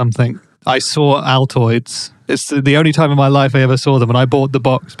airport or something, I saw Altoids. It's the only time in my life I ever saw them, and I bought the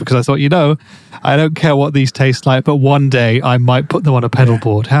box because I thought, I don't care what these taste like, but one day I might put them on a pedal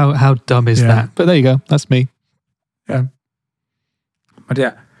board. How dumb is that? But there you go. That's me. Yeah. But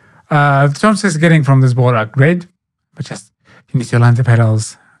the tones he's getting from this board are great, but just you need to align the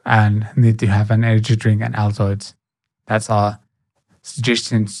pedals and need to have an energy drink and Altoids. That's our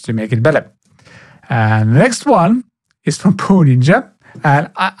suggestions to make it better. And the next one is from Poo Ninja.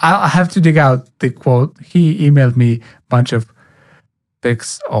 And I have to dig out the quote. He emailed me a bunch of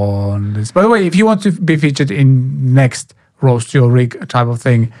pics on this. By the way, if you want to be featured in next Roast Your Rig type of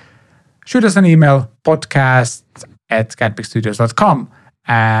thing, shoot us an email, podcast@catpixstudios.com,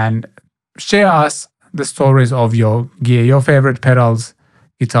 and share us the stories of your gear, your favorite pedals,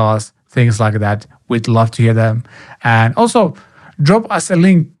 guitars, things like that. We'd love to hear them. And also drop us a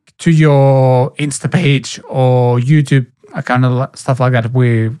link to your Insta page or YouTube account and stuff like that.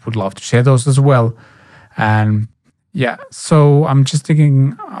 We would love to share those as well. And yeah, so I'm just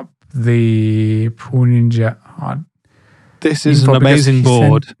digging up the Poo Ninja. This is an amazing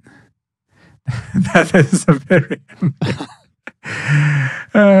board. That is a very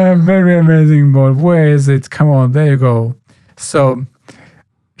amazing board. Where is it? Come on, there you go. So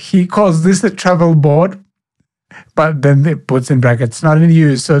he calls this a travel board, but then it puts in brackets, not in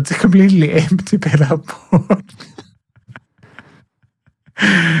use. So it's a completely empty pedal board.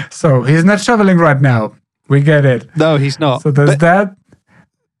 So he's not traveling right now. We get it. No, he's not. So there's that.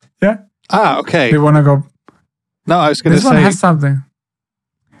 Yeah. Okay. We want to go. No, I was going to This say. one has something.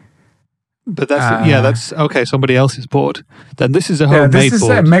 But that's okay. Somebody else's board. Then this is a homemade board. This is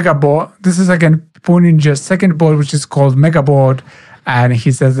a mega board. This is again Poo Ninja's second board, which is called Mega Board, and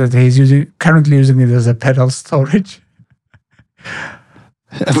he says that he's currently using it as a pedal storage.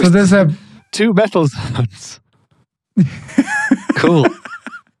 So there's 2 metal zones. Cool.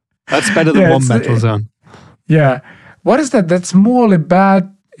 That's better than one metal zone. Yeah. What is that? That's Morley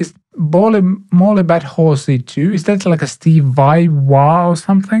Bad. Is Morley Bad Horsey too? Is that like a Steve Vai wah or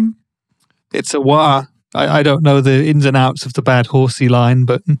something? It's a wah. I don't know the ins and outs of the Bad Horsey line,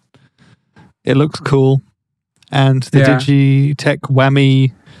 but it looks cool. And the Digitech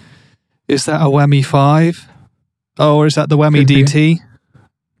Whammy, is that a Whammy 5? Oh, or is that the Whammy DT?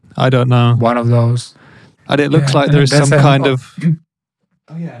 I don't know. One of those. And it looks like there's some kind of...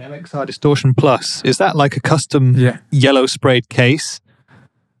 Oh yeah, an MXR Distortion Plus. Is that like a custom yellow sprayed case?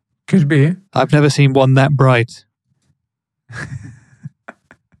 Could be. I've never seen one that bright.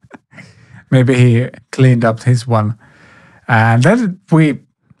 Maybe he cleaned up his one. And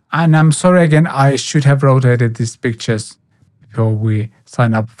and I'm sorry again, I should have rotated these pictures before we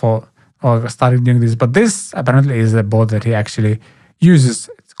sign up for or started doing this. But this apparently is a board that he actually uses.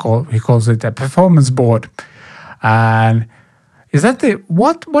 He calls it a performance board. And is that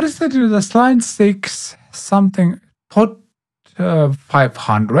what is that? The Slide 6 something Pod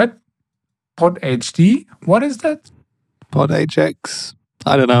 500? Pod HD? What is that? Pod HX?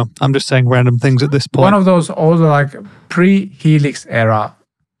 I don't know. I'm just saying random things at this point. One of those older, like pre-Helix era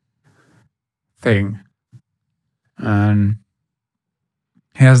thing. And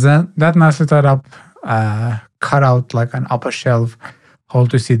he has that nicely tied up, cut out like an upper shelf hole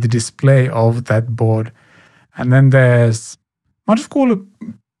to see the display of that board. And then there's much cooler.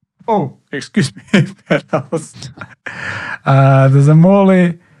 Oh, excuse me, pedals. There's a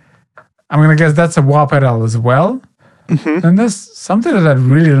Morley. I'm gonna guess that's a wah pedal as well. Mm-hmm. And there's something that I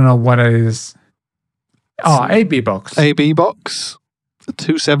really don't know what it is. Oh, AB box. AB box,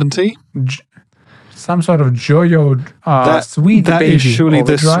 270. Some sort of Joyo Sweet that Baby. That is surely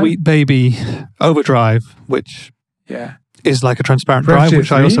overdrive. the Sweet Baby overdrive, which is like a transparent drive,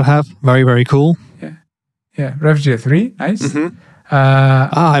 which I also have. Very, very cool. Yeah, Rev J3, nice. Mm-hmm.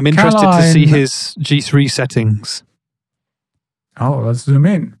 I'm interested to see his G3 settings. Oh, let's zoom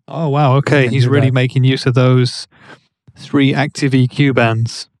in. Oh, wow. Okay, he's really making use of those 3 active EQ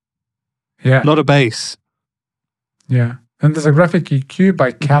bands. Yeah. A lot of bass. Yeah. Then there's a graphic EQ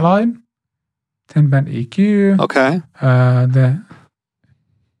by Caline. 10-band EQ. Okay. The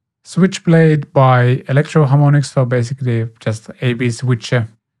Switchblade by Electro Harmonics. So basically just AB switcher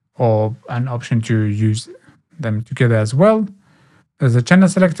or an option to use them together as well. There's a channel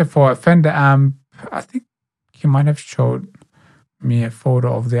selector for a Fender amp. I think he might have showed me a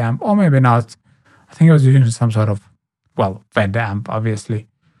photo of the amp, or maybe not. I think I was using some sort of, Fender amp, obviously.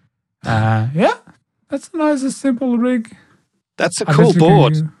 That's a nice, simple rig. That's a cool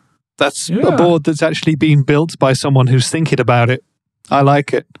board. That's a board that's actually been built by someone who's thinking about it. I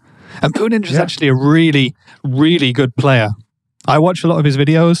like it. And Poo Ninja is actually a really, really good player. I watch a lot of his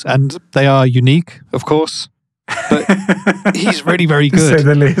videos, and they are unique, of course. But he's really, very good. To say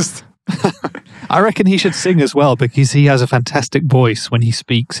the least. I reckon he should sing as well, because he has a fantastic voice when he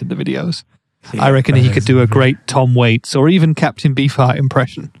speaks in the videos. Yeah, I reckon he could do a great Tom Waits or even Captain Beefheart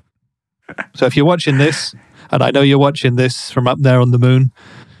impression. So if you're watching this, and I know you're watching this from up there on the moon,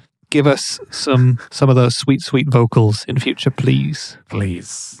 give us some of those sweet, sweet vocals in future, please.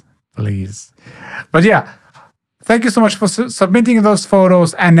 Please. But yeah, thank you so much for submitting those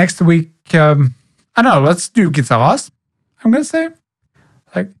photos. And next week, I don't know, let's do guitars. I'm going to say,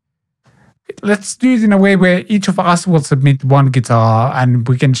 let's do it in a way where each of us will submit one guitar and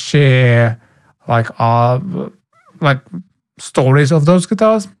we can share our stories of those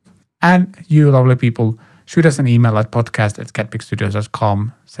guitars. And you lovely people, shoot us an email at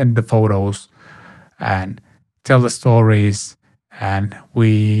podcast@catpixstudios.com. Send the photos. and tell the stories, and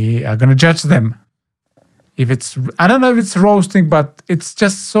we are going to judge them. I don't know if it's roasting, but it's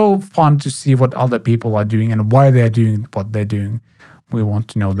just so fun to see what other people are doing and why they're doing what they're doing. We want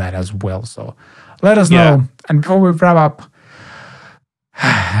to know that as well. So let us know. And before we wrap up,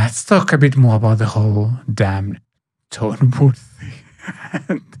 let's talk a bit more about the whole damn tone wood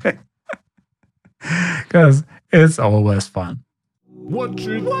thing. Because it's always fun. Watch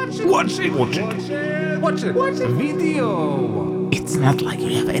it. Video. It's not like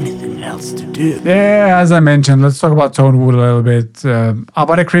you have anything else to do. Yeah, as I mentioned, let's talk about tone wood a little bit. Our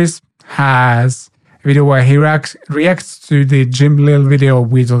buddy Chris has a video where he reacts to the Jim Lil video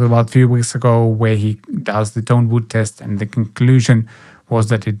we talked about a few weeks ago, where he does the tone wood test, and the conclusion was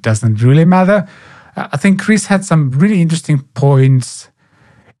that it doesn't really matter. I think Chris had some really interesting points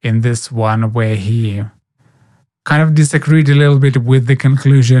in this one where he kind of disagreed a little bit with the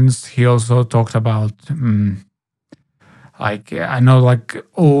conclusions. He also talked about, I know like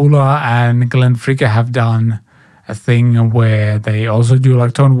Ola and Glenn Fricke have done a thing where they also do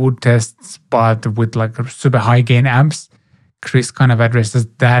like tone wood tests, but with like super high gain amps. Chris kind of addresses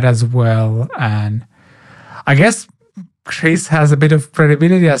that as well. And I guess Chris has a bit of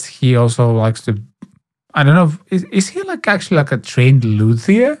credibility as he also likes to, I don't know, is he like actually like a trained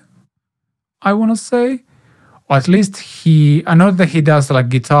luthier? I want to say. Or at least I know that he does like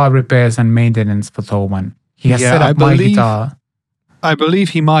guitar repairs and maintenance for Thomann. He has set up my guitar. I believe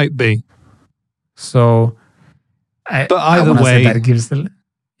he might be. So, but either way, that gives at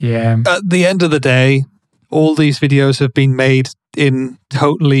the end of the day, all these videos have been made in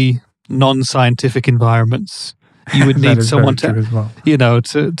totally non-scientific environments. You would need someone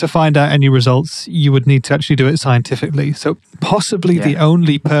to, to find out any results. You would need to actually do it scientifically. So possibly the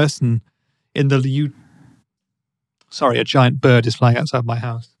only person in the Sorry, a giant bird is flying outside my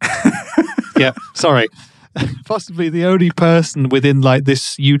house. Yeah, sorry. Possibly the only person within like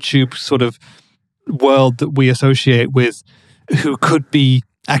this YouTube sort of world that we associate with who could be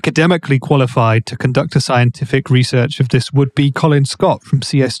academically qualified to conduct a scientific research of this would be Colin Scott from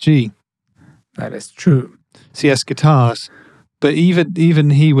CSG. That is true. CS Guitars. But even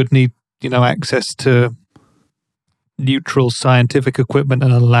he would need, access to neutral scientific equipment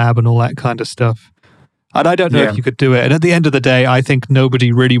and a lab and all that kind of stuff. And I don't know if you could do it. And at the end of the day, I think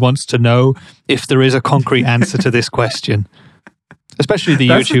nobody really wants to know if there is a concrete answer to this question. Especially the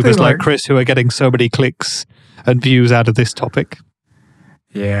YouTubers like Chris who are getting so many clicks and views out of this topic.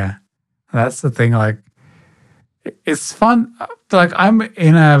 Yeah. That's the thing. Like, it's fun. Like, I'm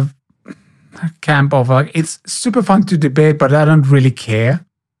in a camp of like, it's super fun to debate, but I don't really care.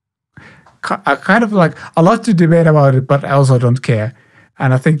 I kind of like a lot to debate about it, but I also don't care.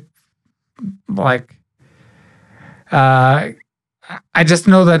 And I think like, I just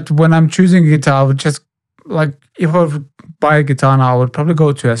know that when I'm choosing a guitar, I would just like, if I would buy a guitar now, I would probably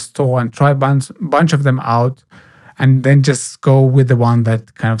go to a store and try a bunch of them out and then just go with the one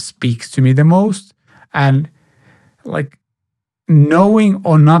that kind of speaks to me the most. And like knowing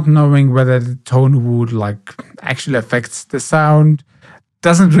or not knowing whether the tone wood like actually affects the sound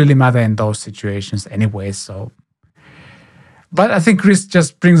doesn't really matter in those situations anyway. So, but I think Chris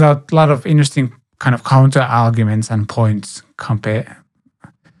just brings out a lot of interesting kind of counter arguments and points compare.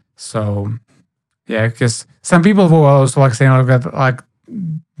 So yeah, because some people were also like saying like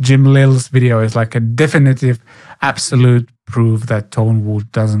Jim Lil's video is like a definitive absolute proof that tone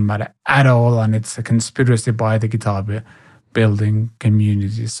wood doesn't matter at all, and it's a conspiracy by the guitar building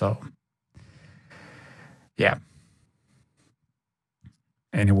community. So yeah.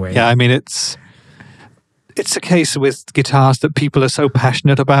 Anyway. Yeah, I mean it's a case with guitars that people are so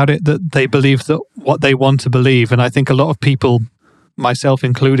passionate about it that they believe that what they want to believe. And I think a lot of people, myself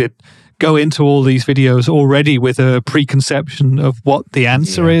included, go into all these videos already with a preconception of what the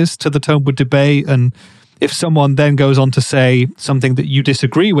answer is to the tone wood debate. And if someone then goes on to say something that you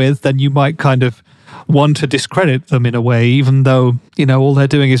disagree with, then you might kind of want to discredit them in a way, even though, all they're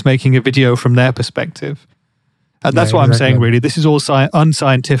doing is making a video from their perspective. And that's what I'm saying, really. This is all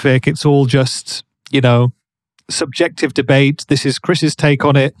unscientific. It's all just, subjective debate. This is Chris's take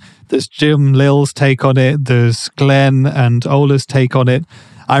on it. There's Jim Lil's take on it. There's Glenn and Ola's take on it.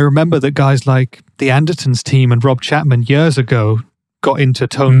 I remember that guys like the Andertons team and Rob Chapman years ago got into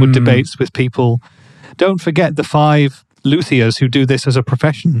tone wood debates with people. Don't forget the 5 luthiers who do this as a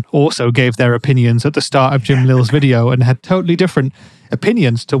profession also gave their opinions at the start of Jim Lil's video and had totally different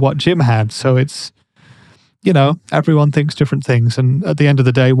opinions to what Jim had. So it's, everyone thinks different things. And at the end of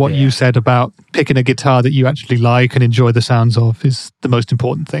the day, what you said about picking a guitar that you actually like and enjoy the sounds of is the most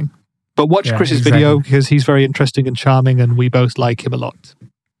important thing. But watch Chris's video because he's very interesting and charming and we both like him a lot.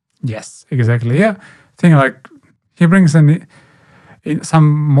 Yes, exactly. Yeah, I think like he brings in some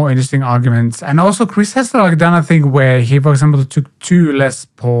more interesting arguments, and also Chris has like done a thing where he, for example, took two Les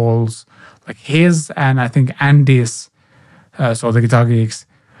Pauls, like his and I think Andy's, so the Guitar Geeks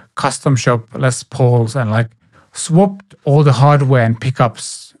custom shop Les Pauls, and like swapped all the hardware and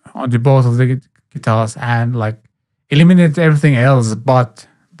pickups onto both of the guitars, and like eliminated everything else but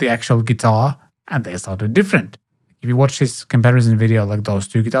the actual guitar, and they sounded different. If you watch his comparison video, like those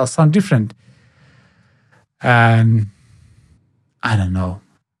two guitars sound different. And I don't know.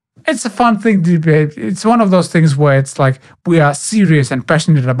 It's a fun thing to debate. It's one of those things where it's like we are serious and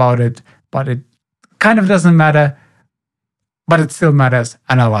passionate about it, but it kind of doesn't matter, but it still matters.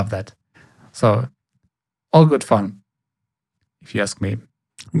 And I love that. So all good fun, if you ask me.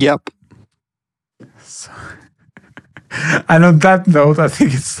 Yep. So, and on that note, I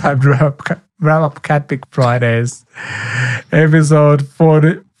think it's time to wrap up Cat Pick Fridays. Episode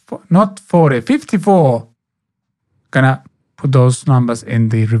 54. Gonna put those numbers in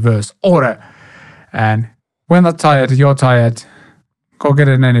the reverse order. And when they're tired, you're tired, go get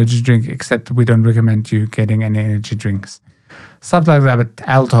an energy drink, except we don't recommend you getting any energy drinks. Stuff like that, but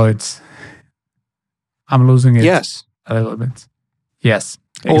Altoids. I'm losing it Yes. a little bit. Yes.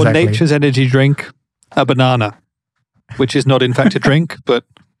 Or Exactly. nature's energy drink, a banana, which is not in fact a drink, but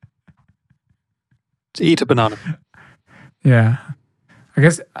to eat a banana. Yeah.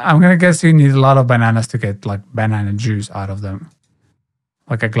 I'm gonna guess you need a lot of bananas to get like banana juice out of them.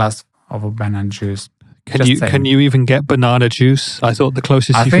 Like a glass of a banana juice. Can you even get banana juice? I thought the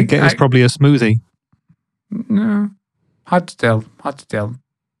closest you could get is probably a smoothie. No. Hard to tell.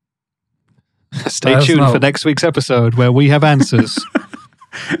 Stay tuned for next week's episode where we have answers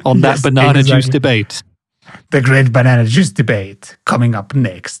on that banana juice debate. The great banana juice debate coming up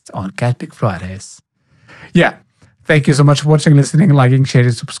next on Cat Pick Fridays. Yeah. Thank you so much for watching, listening, liking,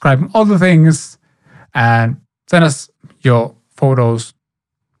 sharing, subscribing, all the things. And send us your photos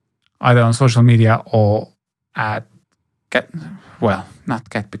either on social media or at not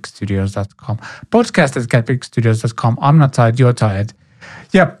catpickstudios.com. Podcast at catpickstudios.com. I'm not tired, you're tired.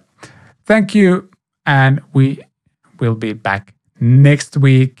 Yep. Thank you. And we will be back next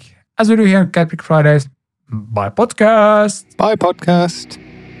week as we do here on Cat Pick Fridays. Bye, podcast. Bye, podcast.